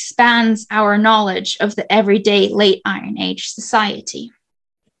really expands our knowledge of the everyday late Iron Age society.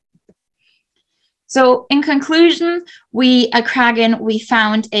 So in conclusion, at Cragan, we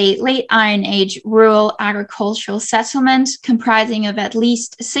found a late Iron Age rural agricultural settlement comprising of at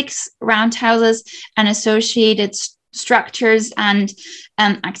least 6 roundhouses and associated structures and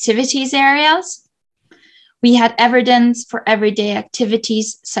activities areas. We had evidence for everyday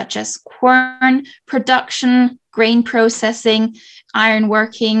activities such as quern production, grain processing, iron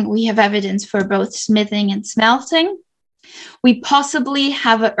working. We have evidence for both smithing and smelting. We possibly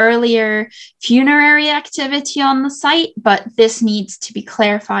have an earlier funerary activity on the site, but this needs to be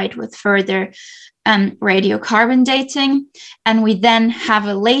clarified with further radiocarbon dating. And we then have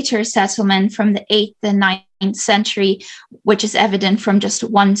a later settlement from the 8th and 9th century, which is evident from just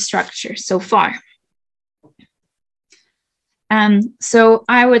one structure so far. So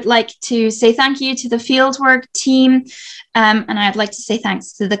I would like to say thank you to the fieldwork team, and I'd like to say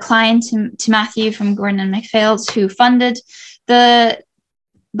thanks to the client, to Matthew from Gordon and MacPhail's, who funded the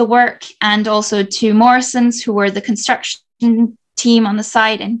work, and also to Morrison's, who were the construction team on the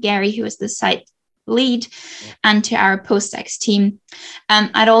site, and Gary, who was the site lead, and to our post-ex team.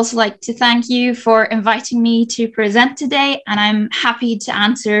 I'd also like to thank you for inviting me to present today, and I'm happy to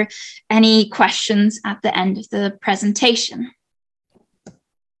answer any questions at the end of the presentation.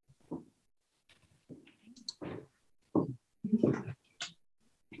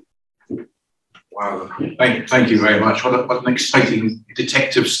 Wow, thank you very much. What an exciting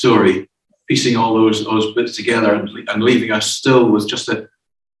detective story, piecing all those bits together and leaving us still with just a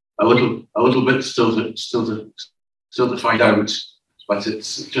little bit still to find out. But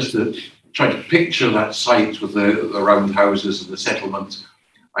it's just to try to picture that site with the round houses and the settlement,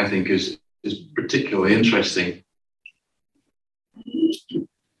 I think is particularly interesting.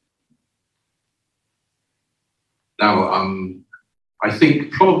 Now, I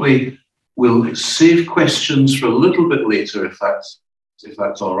think probably we'll save questions for a little bit later, if that's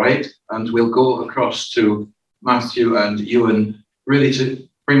all right, and we'll go across to Matthew and Ewan, really to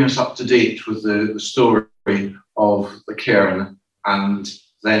bring us up to date with the story of the cairn, and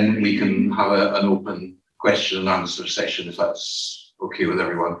then we can have an open question and answer session, if that's okay with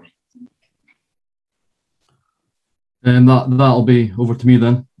everyone. And that'll be over to me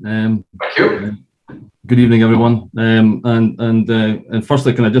then. Thank you. Good evening, everyone. And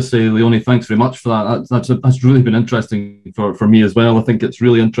firstly, can I just say, Leonie, thanks very much for that. That's really been interesting for me as well. I think it's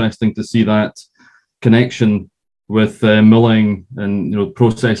really interesting to see that connection with milling and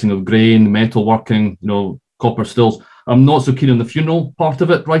processing of grain, metal working, copper stills. I'm not so keen on the funeral part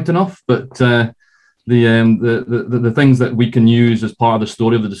of it, right enough, but the things that we can use as part of the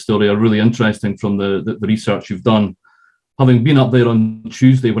story of the distillery are really interesting from the research you've done. Having been up there on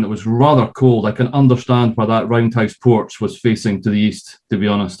Tuesday when it was rather cold, I can understand why that roundhouse porch was facing to the east, to be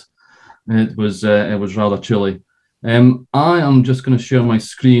honest. It was rather chilly. I am just going to share my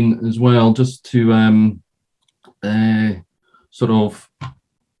screen as well, just to sort of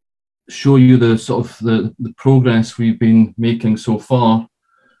show you the progress we've been making so far.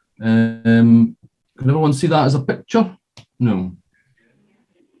 Can everyone see that as a picture? No.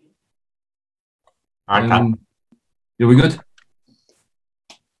 I can. Are we good?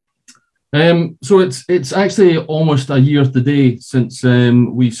 So it's actually almost a year today since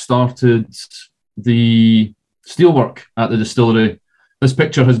we started the steelwork at the distillery. This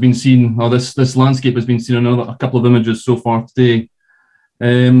picture has been seen, or this landscape has been seen in a couple of images so far today.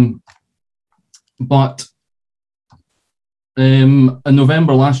 But in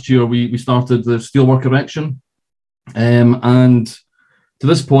November last year, we started the steelwork erection, and to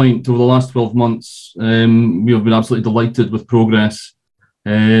this point, over the last 12 months, we have been absolutely delighted with progress.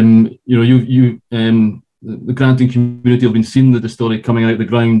 The granting community have been seeing the distillery coming out of the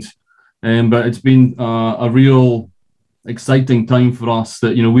ground, but it's been a real exciting time for us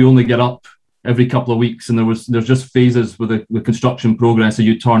that we only get up every couple of weeks, and there's just phases with the construction progress. So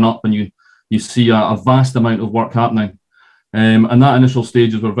you turn up and you see a vast amount of work happening, and that initial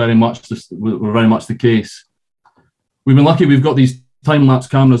stages were very much the case. We've been lucky. We've got these time-lapse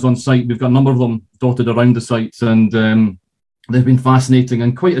cameras on site. We've got a number of them dotted around the sites, and they've been fascinating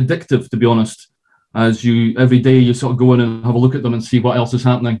and quite addictive, to be honest, as every day you sort of go in and have a look at them and see what else is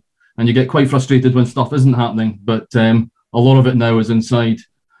happening, and you get quite frustrated when stuff isn't happening, but a lot of it now is inside.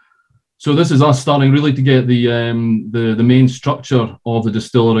 So this is us starting really to get the main structure of the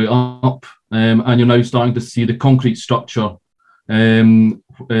distillery up, and you're now starting to see the concrete structure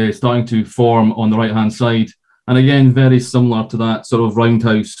starting to form on the right-hand side. And again, very similar to that sort of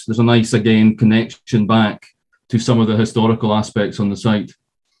roundhouse, there's a nice, again, connection back to some of the historical aspects on the site.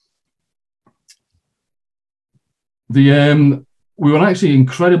 We were actually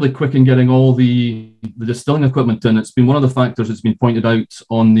incredibly quick in getting all the distilling equipment in. It's been one of the factors that's been pointed out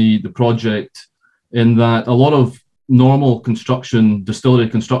on the project in that a lot of normal construction, distillery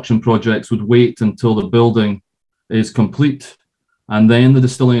construction projects would wait until the building is complete, and then the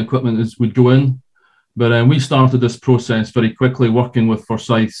distilling equipment would go in. But we started this process very quickly, working with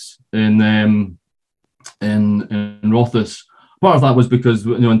Forsyths in Rothes. Part of that was because,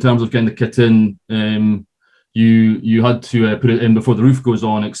 you know, in terms of getting the kit in, you had to put it in before the roof goes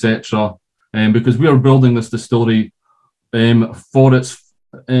on, etc. Because we are building this distillery for its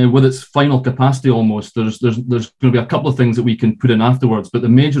with its final capacity almost. There's going to be a couple of things that we can put in afterwards, but the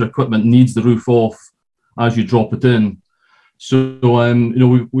major equipment needs the roof off as you drop it in. So you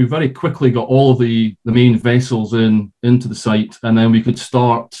know, we very quickly got all of the main vessels into the site, and then we could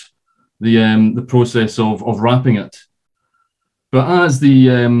start the process of wrapping it. But as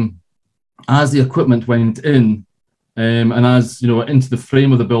the equipment went in, and as you know, into the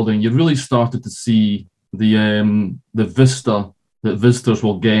frame of the building, you really started to see the vista that visitors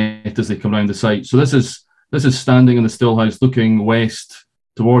will get as they come around the site. So this is standing in the still house, looking west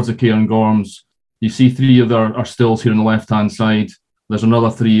towards the Cairn Gorms. You see three of our stills here on the left-hand side. There's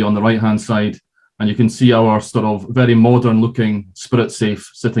another three on the right-hand side, and you can see our sort of very modern-looking spirit safe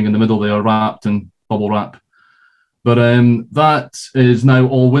sitting in the middle there, wrapped in bubble wrap. But that is now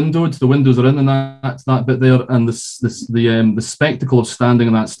all windowed. The windows are in that bit there, and the spectacle of standing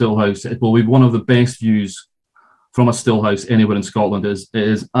in that still house, it will be one of the best views from a still house anywhere in Scotland. It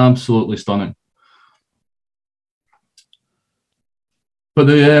is absolutely stunning. But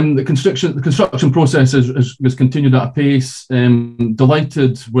the construction process has continued at a pace.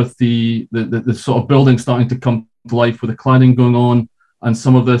 Delighted with the sort of building starting to come to life with the cladding going on, and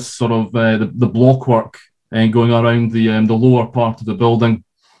some of this sort of the block work going around the lower part of the building,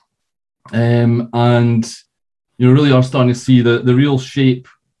 and you really are starting to see the real shape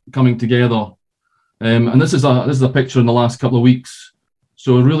coming together. And this is a picture in the last couple of weeks.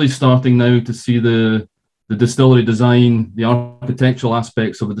 So we're really starting now to see the distillery design, the architectural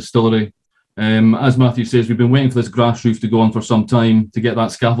aspects of the distillery. As Matthew says, we've been waiting for this grass roof to go on for some time to get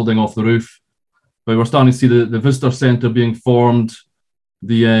that scaffolding off the roof. But we're starting to see the visitor centre being formed. At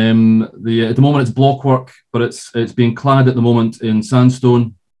the moment it's block work, but it's being clad at the moment in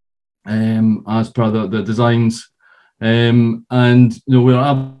sandstone, as per the designs. And you know, we're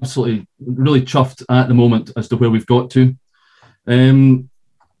absolutely really chuffed at the moment as to where we've got to.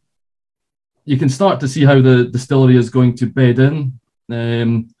 You can start to see how the distillery is going to bed in.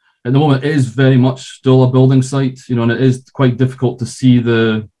 At the moment, it is very much still a building site, you know, and it is quite difficult to see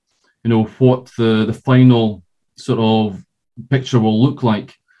what the final sort of picture will look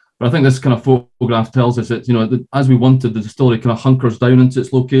like. But I think this kind of photograph tells us that, you know, as we wanted, the distillery kind of hunkers down into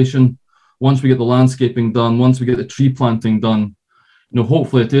its location. Once we get the landscaping done, once we get the tree planting done, you know,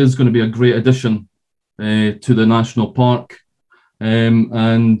 hopefully it is going to be a great addition to the national park.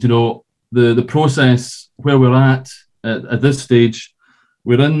 And you know, the process where we're at this stage,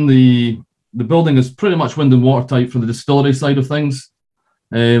 we're in the building is pretty much wind and watertight from the distillery side of things.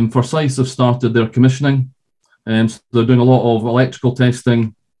 Forsyths have started their commissioning, so they're doing a lot of electrical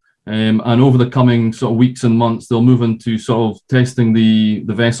testing, and over the coming sort of weeks and months, they'll move into sort of testing the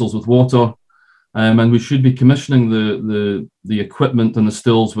vessels with water, and we should be commissioning the equipment and the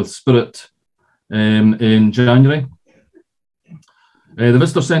stills with spirit in January. The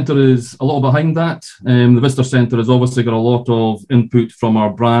visitor centre is a little behind that. The visitor centre has obviously got a lot of input from our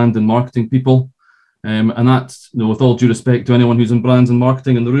brand and marketing people, and that, you know, with all due respect to anyone who's in brands and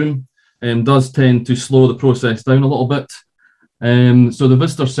marketing in the room, does tend to slow the process down a little bit. So the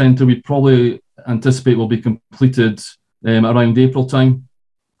visitor centre we probably anticipate will be completed around April time,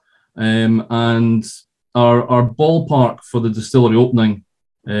 and our ballpark for the distillery opening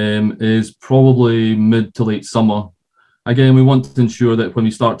is probably mid to late summer. Again, we want to ensure that when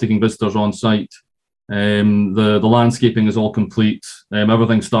we start taking visitors on site, the landscaping is all complete,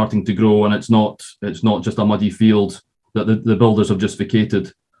 everything's starting to grow, and it's not just a muddy field that the builders have just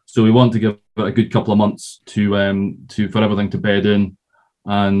vacated. So we want to give it a good couple of months for everything to bed in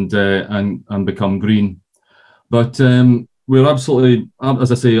and become green. But we're absolutely,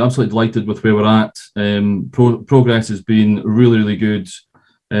 as I say, absolutely delighted with where we're at. Progress has been really, really good.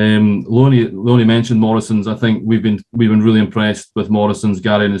 Lonnie mentioned Morrison's. I think we've been really impressed with Morrison's,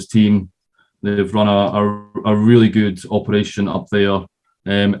 Gary and his team. They've run a really good operation up there.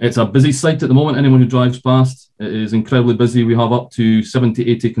 It's a busy site at the moment. Anyone who drives past, it is incredibly busy. We have up to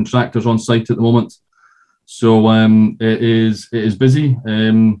 70, 80 contractors on site at the moment. So it is busy.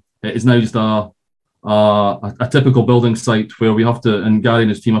 It is now just a typical building site where we have to, and Gary and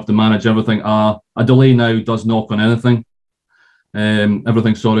his team have to manage everything. A delay now does knock on anything.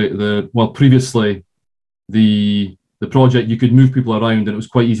 Previously the project, you could move people around and it was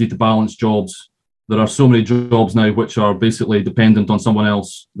quite easy to balance jobs. there are so many jobs now which are basically dependent on someone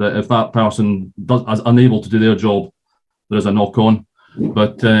else, that if that person is unable to do their job, there is a knock on.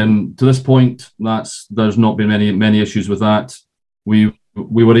 But to this point, there's not been many issues with that. We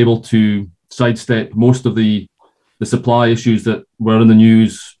were able to sidestep most of the supply issues that were in the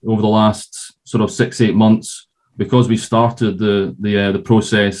news over the last sort of 6-8 months, because we started the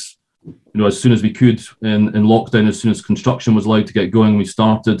process, as soon as we could in lockdown. As soon as construction was allowed to get going, we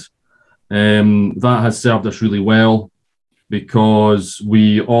started. That has served us really well, because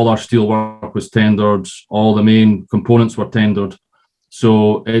all our steel work was tendered, all the main components were tendered.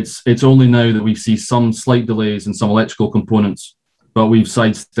 So it's only now that we see some slight delays in some electrical components, but we've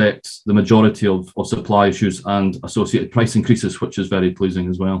sidestepped the majority of supply issues and associated price increases, which is very pleasing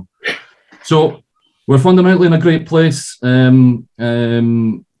as well. So we're fundamentally in a great place, and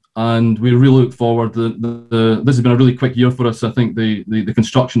we really look forward. This has been a really quick year for us. I think the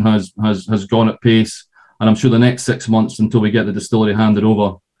construction has gone at pace, and I'm sure the next 6 months until we get the distillery handed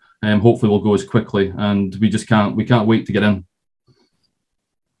over, hopefully will go as quickly, and we can't wait to get in.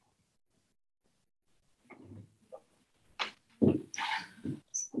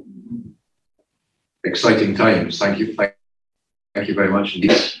 Exciting times. Thank you very much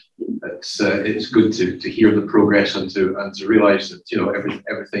indeed. It's good to hear the progress and to realise that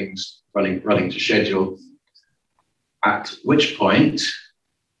everything's running to schedule. At which point,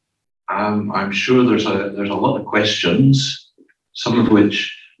 I'm sure there's a lot of questions, some of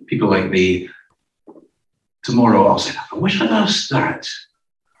which people like me tomorrow I'll say, I wish I'd asked that,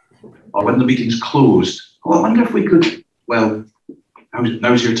 or when the meeting's closed. Oh, I wonder if we could. Well,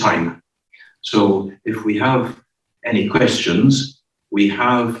 now's your time. So if we have any questions, we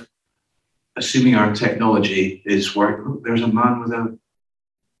have, assuming our technology is working, there's a man with a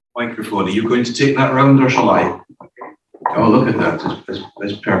microphone. Are you going to take that round, or shall I? Oh, look at that.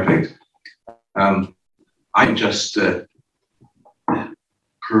 That's perfect. I just,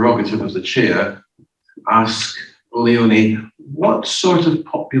 prerogative of the chair, ask Leonie, what sort of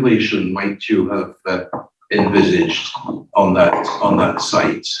population might you have envisaged on that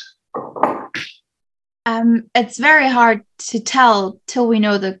site? It's very hard to tell till we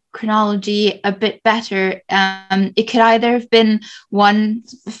know the chronology a bit better. It could either have been one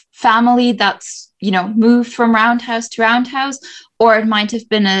family that's moved from roundhouse to roundhouse, or it might have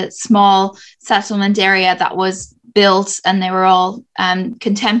been a small settlement area that was built and they were all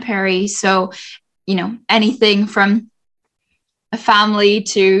contemporary. So anything from a family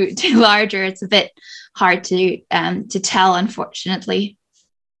to larger, it's a bit hard to tell, unfortunately.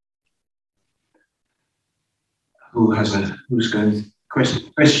 Who's going to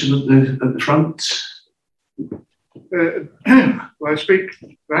question at the front? Will I speak?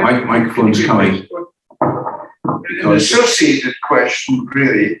 Right? Microphone's coming. An associated question,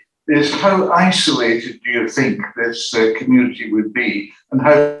 really, is how isolated do you think this community would be, and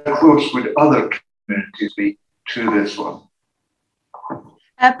how close would other communities be to this one?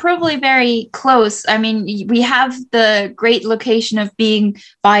 Probably very close. I mean, we have the great location of being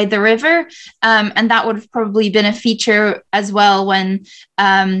by the river, and that would have probably been a feature as well when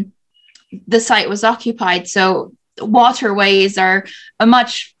the site was occupied. So waterways are a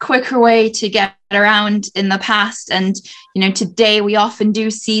much quicker way to get around in the past. And, today we often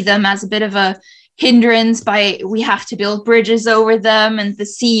do see them as a bit of a hindrance we have to build bridges over them, and the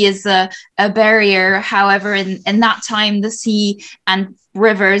sea is a barrier. However, in that time, the sea and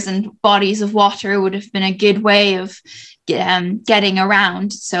rivers and bodies of water would have been a good way of getting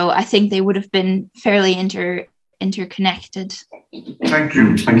around. So I think they would have been fairly interconnected. Thank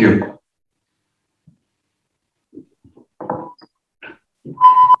you. Thank you.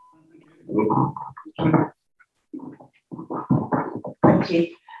 Thank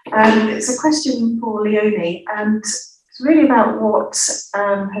you. It's a question for Leonie, and it's really about what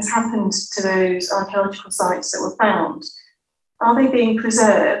has happened to those archaeological sites that were found. Are they being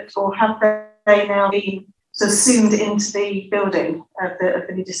preserved, or have they now been sort of zoomed into the building of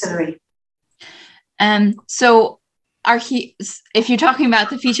the new distillery? So if you're talking about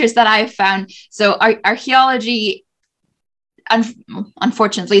the features that I've found, so archaeology,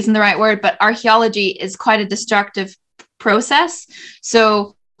 unfortunately isn't the right word, but archaeology is quite a destructive process.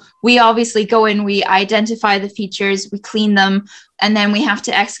 So we obviously go in, we identify the features, we clean them, and then we have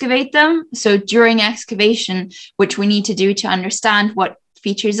to excavate them. So during excavation, which we need to do to understand what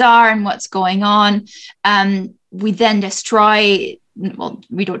features are and what's going on, we then destroy well,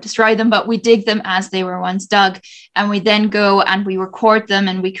 we don't destroy them, but we dig them as they were once dug. And we then go and we record them,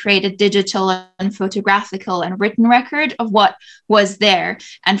 and we create a digital and photographical and written record of what was there.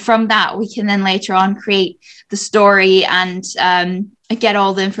 And from that, we can then later on create the story and get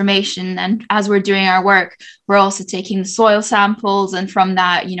all the information. And as we're doing our work, we're also taking the soil samples. And from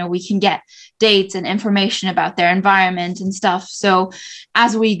that, you know, we can get dates and information about their environment and stuff. So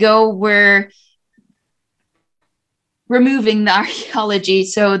as we go, we're removing the archaeology.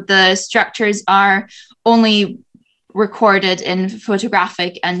 So the structures are only recorded in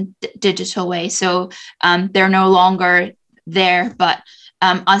photographic and digital way. So they're no longer there, but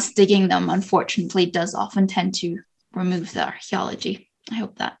us digging them, unfortunately, does often tend to remove the archaeology. I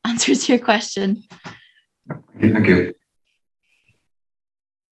hope that answers your question. Thank you.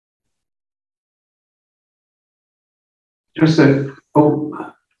 Just a, Well,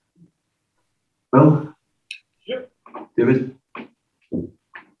 yep. David?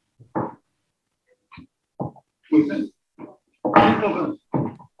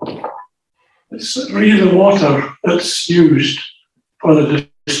 It's really the water that's used for the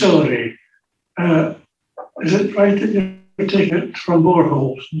distillery. Is it right that you take it from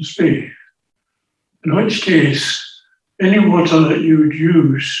boreholes in Spain? In which case, any water that you would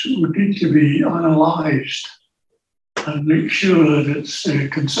use would need to be analysed and make sure that it's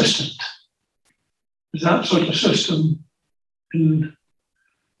consistent. Is that sort of system in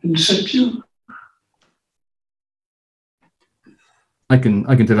situ? I can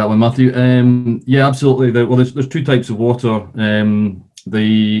take that one, Matthew. Yeah, absolutely. There's two types of water.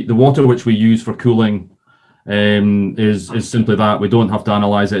 The water which we use for cooling is simply that. We don't have to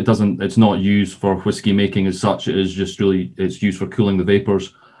analyze it. It's not used for whiskey making as such. It is just it's used for cooling the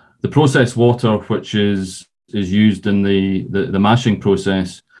vapors. The processed water, which is used in the mashing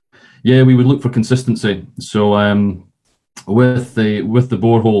process, yeah, we would look for consistency. So with the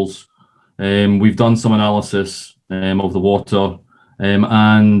boreholes, we've done some analysis of the water.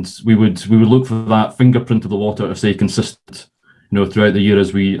 And we would look for that fingerprint of the water to stay consistent, you know, throughout the year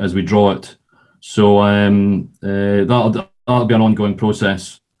as we draw it. So that'll be an ongoing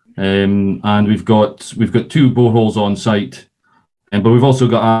process. And we've got 2 boreholes on site, but we've also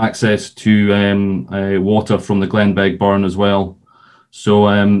got access to water from the Glenbeg burn as well. So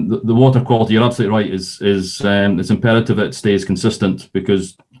the water quality, you're absolutely right, is it's imperative that it stays consistent,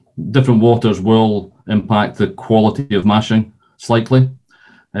 because different waters will impact the quality of mashing slightly.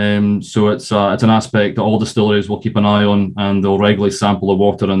 So it's an aspect that all distilleries will keep an eye on, and they'll regularly sample the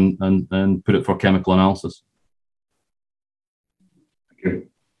water and put it for chemical analysis. Thank you.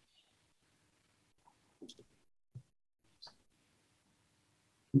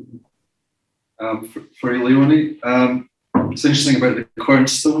 For you, Leonie, it's interesting about the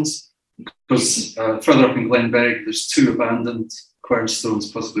quernstones, because further up in Glenbeg, there's 2 abandoned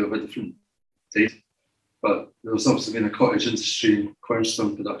quernstones, possibly of a different date. But there's obviously been a cottage industry in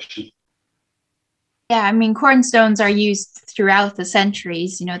quernstone production. Yeah, I mean, quernstones are used throughout the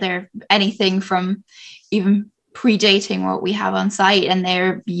centuries. You know, they're anything from even predating what we have on site, and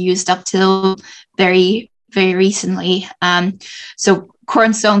they're used up till very, very recently. So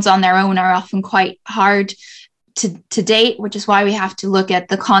quernstones on their own are often quite hard to date, which is why we have to look at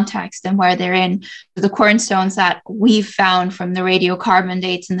the context and where they're in. The quernstones that we've found from the radiocarbon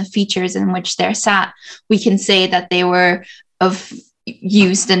dates and the features in which they're sat, we can say that they were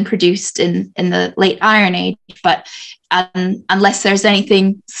used and produced in the late Iron Age. But unless there's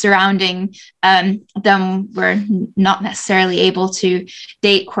anything surrounding them, we're not necessarily able to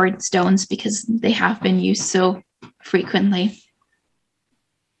date quernstones because they have been used so frequently.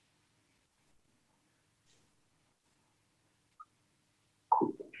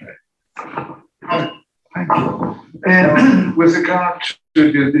 Thank you. With regard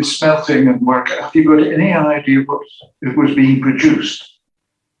to the smelting and work, have you got any idea what it was being produced?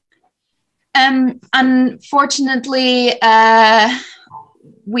 Unfortunately,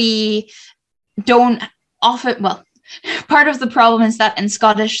 we don't often, well, part of the problem is that in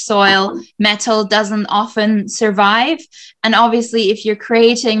Scottish soil, metal doesn't often survive. And obviously, if you're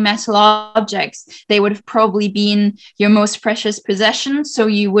creating metal objects, they would have probably been your most precious possession. So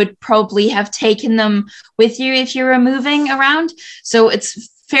you would probably have taken them with you if you were moving around. So it's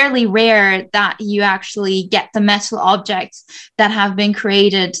fairly rare that you actually get the metal objects that have been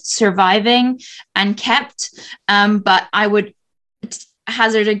created surviving and kept. But I would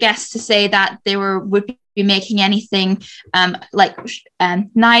hazard a guess to say that they would be making anything like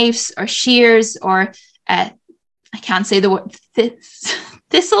knives or shears or I can't say the word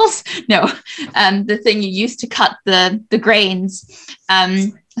thistles. No, the thing you use to cut the grains.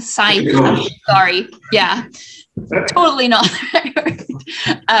 Scythe. Sorry, yeah. totally not the right word.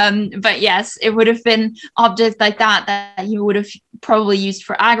 But yes, it would have been objects like that you would have probably used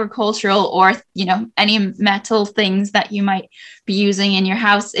for agricultural, or, you know, any metal things that you might be using in your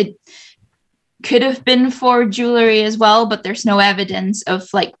house. It could have been for jewelry as well, but there's no evidence of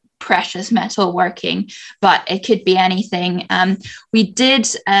like precious metal working, but it could be anything. We did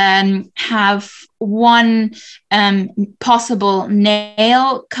have one possible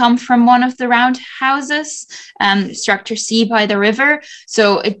nail come from one of the round houses, structure C by the river.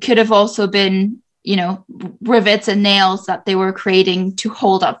 So it could have also been, you know, rivets and nails that they were creating to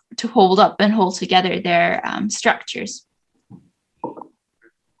hold up and hold together their structures.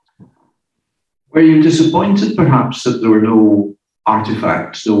 Were you disappointed perhaps that there were no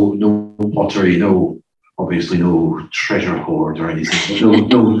artifacts, no pottery, obviously no treasure hoard or anything,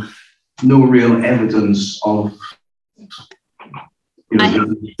 no real evidence of, you know,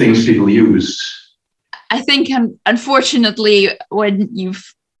 the things people used? I think unfortunately, when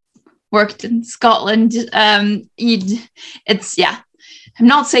you've worked in Scotland, I'm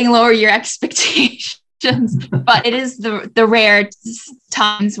not saying lower your expectations, but it is the rare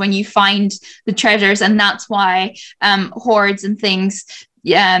times when you find the treasures, and that's why hoards and things,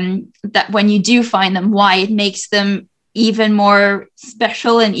 that when you do find them, why it makes them even more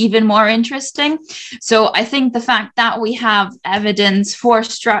special and even more interesting. So I think the fact that we have evidence for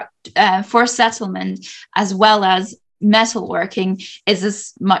settlement as well as metalworking is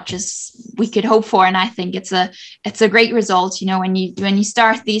as much as we could hope for, and I think it's a great result. You know, when you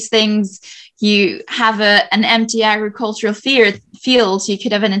start these things, you have an empty agricultural field. You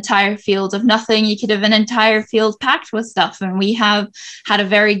could have an entire field of nothing. You could have an entire field packed with stuff. And we have had a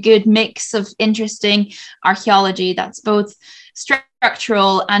very good mix of interesting archaeology that's both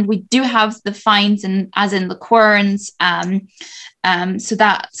structural, and we do have the finds as in the querns. So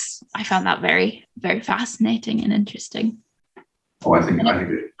I found that very, very fascinating and interesting. Oh, I think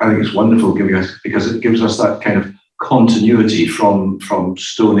it's wonderful because it gives us that kind of continuity from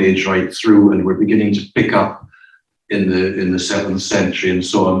Stone Age right through, and we're beginning to pick up in the 7th century and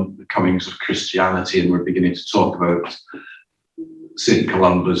so on, the comings of Christianity, and we're beginning to talk about St.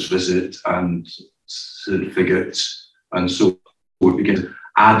 Columba's visit and St. Figet, and so we're beginning to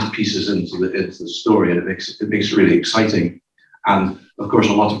add pieces into the story, and it makes it really exciting. And of course,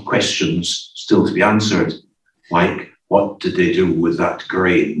 a lot of questions still to be answered, like what did they do with that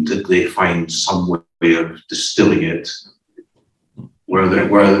grain? Did they find some way of distilling it? Were they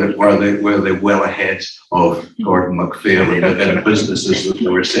well ahead of Gordon MacPhail and the businesses that they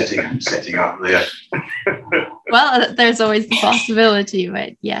were setting up there? Well, there's always the possibility,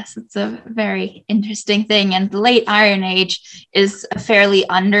 but yes, it's a very interesting thing. And the late Iron Age is a fairly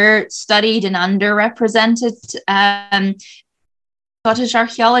understudied and underrepresented Scottish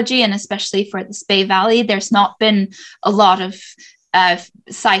archaeology, and especially for the Spey Valley, there's not been a lot of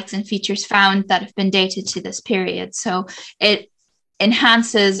sites and features found that have been dated to this period. So it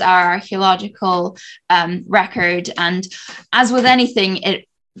enhances our archaeological record, and as with anything, it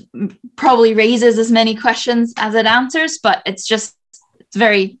probably raises as many questions as it answers, but it's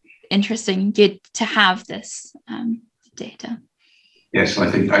very interesting and good to have this data. Yes,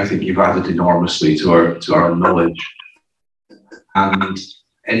 I think you've added enormously to our knowledge. And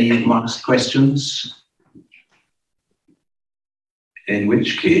any last questions? In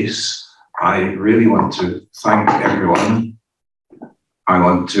which case, I really want to thank everyone. I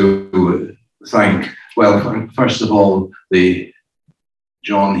want to thank, well, first of all,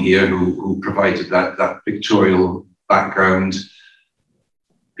 John here who provided that pictorial background,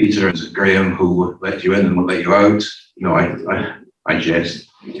 Peter and Graham who let you in and will let you out. No, I jest.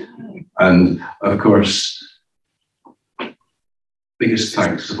 And of course, biggest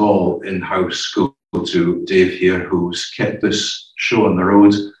thanks of all in-house go to Dave here, who's kept this show on the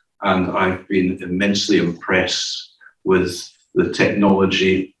road, and I've been immensely impressed with the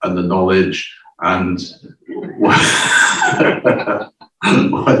technology and the knowledge and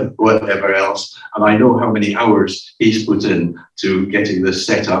whatever else. And I know how many hours he's put in to getting this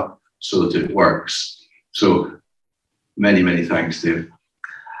set up so that it works. So many, many thanks, Dave.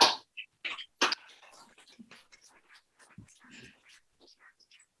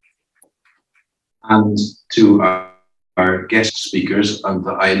 And to our guest speakers, and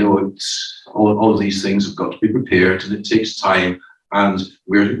I know all of these things have got to be prepared and it takes time, and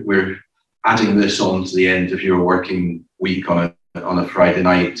we're adding this on to the end of your working week on a Friday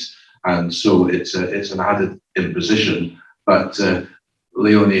night, and so it's an added imposition. But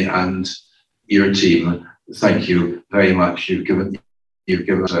Leonie and your team, thank you very much. You've given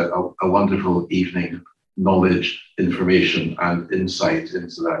us a wonderful evening, knowledge, information, and insight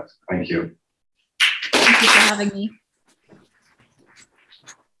into that. Thank you. Thank you for having me.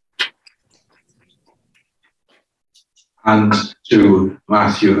 And to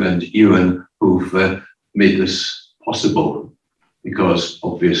Matthew and Ewan, who've made this possible, because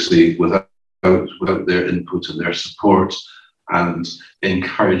obviously without their input and their support and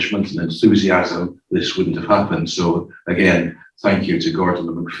encouragement and enthusiasm, this wouldn't have happened. So again, thank you to Gordon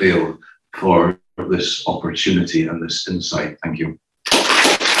and MacPhail for this opportunity and this insight. Thank you.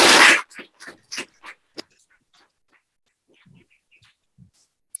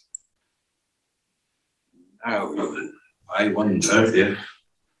 Now, I wonder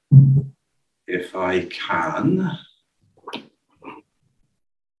if I can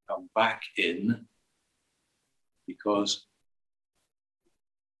come back in, because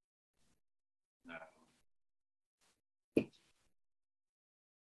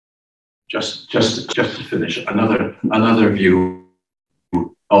just to finish, another view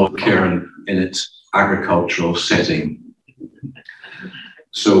of Cairn in its agricultural setting.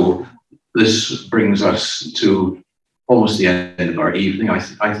 So this brings us to almost the end of our evening. I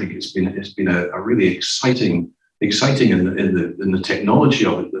think it's been a really exciting in the technology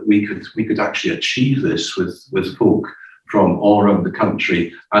of it, that we could actually achieve this with folk from all around the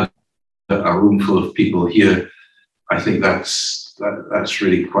country and a room full of people here. I think that's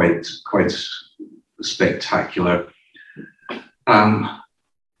really quite spectacular.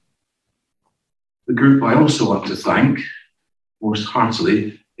 The group I also want to thank most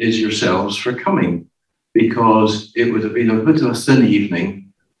heartily is yourselves for coming, because it would have been a bit of a thin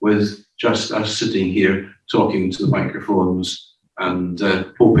evening with just us sitting here talking to the microphones and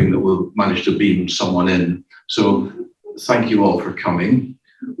hoping that we'll manage to beam someone in. So thank you all for coming.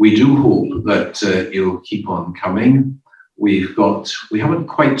 We do hope that you'll keep on coming. We haven't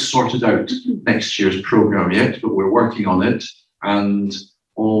quite sorted out next year's programme yet, but we're working on it, and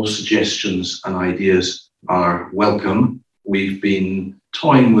all suggestions and ideas are welcome. We've been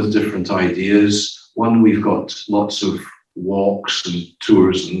toying with different ideas. One, we've got lots of walks and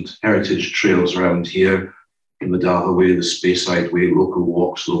tours and heritage trails around here, the Medava Way, the Speyside Way, local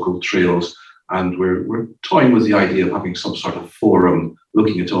walks, local trails, and we're toying with the idea of having some sort of forum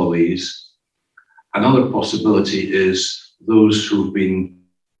looking at all these. Another possibility is those who've been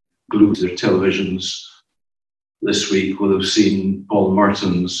glued to their televisions this week will have seen Paul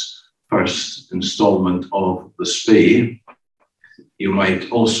Merton's first instalment of The Spey. You might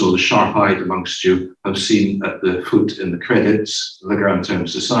also, the sharp-eyed amongst you, have seen at the foot in the credits the Grantown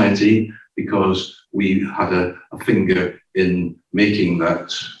Society, because we had a finger in making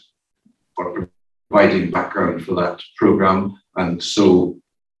that, or providing background for that programme, and so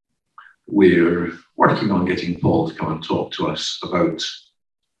we're working on getting Paul to come and talk to us about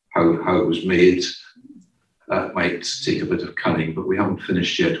how it was made. That might take a bit of cunning, but we haven't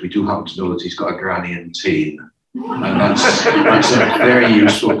finished yet. We do happen to know that he's got a granny in Tain, and that's a very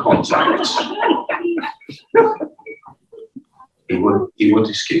useful contact. He won't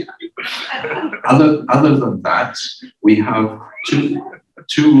escape. Other than that, we have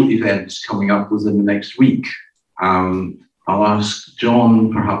two events coming up within the next week. I'll ask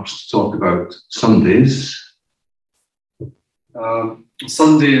John perhaps to talk about Sundays.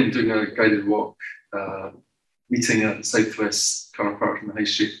 Sunday, I'm doing a guided walk meeting at the Southwest Car Park in the High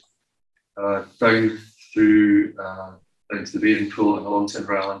Street, down through down to the bathing pool and along to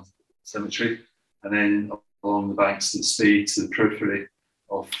Inverallen Cemetery, and then along the banks of the Spey to the periphery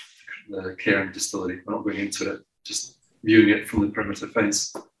of the Cairn Distillery. We're not going into it, just viewing it from the perimeter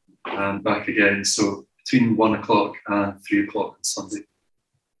fence and back again. So between 1 o'clock and 3 o'clock on Sunday,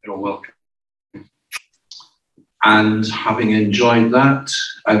 you're all welcome. And having enjoyed that,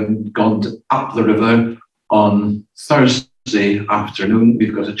 I've gone up the river on Thursday afternoon.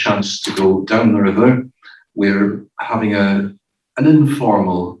 We've got a chance to go down the river. We're having an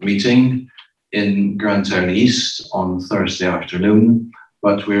informal meeting in Grantown East on Thursday afternoon,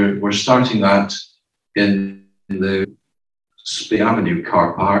 but we're starting that in the Spey Avenue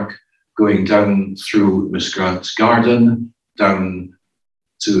car park, going down through Miss Grant's garden, down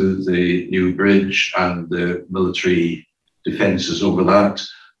to the new bridge and the military defences over that,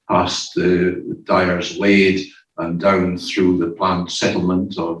 past the Dyer's Lade and down through the planned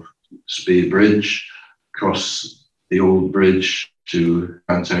settlement of Spey Bridge, across the old bridge to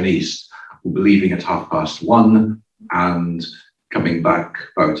Grantown East. We'll be leaving at 1:30 and coming back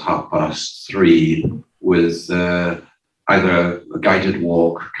about 3:30 with either a guided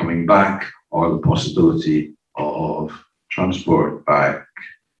walk coming back or the possibility of transport back.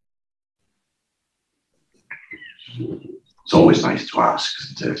 It's always nice to ask,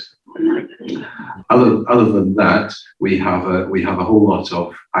 isn't it? Other than that, we have a whole lot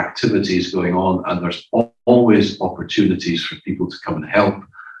of activities going on, and there's always opportunities for people to come and help.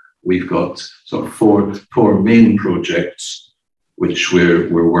 We've got sort of four main projects which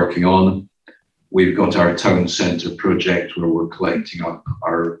we're working on. We've got our town centre project where we're collecting up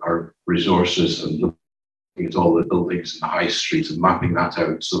our resources and looking at all the buildings in the high street and mapping that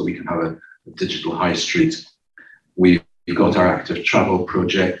out so that we can have a digital high street. We've got our active travel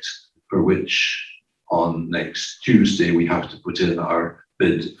project, for which on next Tuesday we have to put in our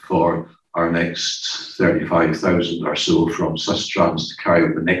bid for our next 35,000 or so from Sustrans to carry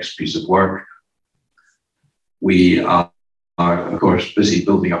out the next piece of work. We are of course busy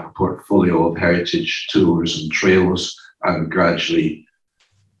building up a portfolio of heritage tours and trails, and gradually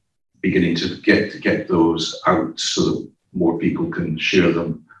beginning to get those out so that more people can share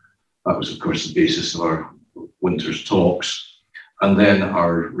them. That was of course the basis of our winter's talks. And then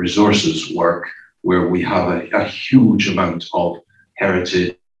our resources work, where we have a huge amount of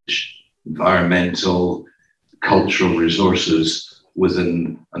heritage, environmental, cultural resources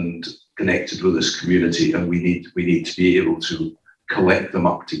within and connected with this community, and we need to be able to collect them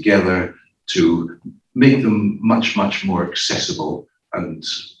up together to make them much more accessible and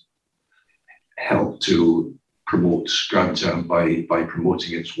help to promote Grantown by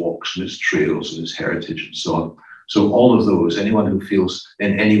promoting its walks and its trails and its heritage and so on. So all of those, anyone who feels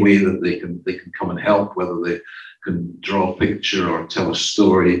in any way that they can come and help, whether they can draw a picture or tell a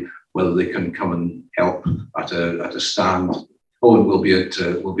story, whether they can come and help at a stand. Oh, and we'll be at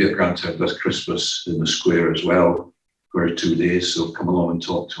Grantown this Christmas in the square as well for 2 days. So come along and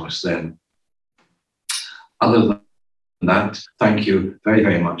talk to us then. Other than that, thank you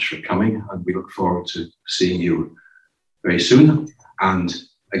very much for coming, and we look forward to seeing you very soon. And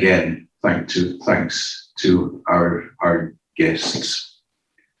again, thanks to our guests.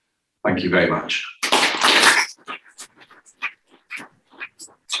 Thank you very much.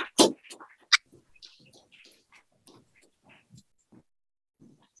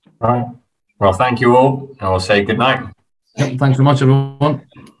 Right. Well, thank you all. I will say good night. Yep, thanks so much, everyone.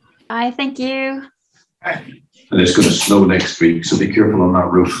 Bye, thank you. And it's going to snow next week, so be careful on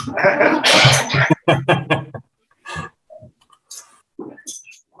that roof.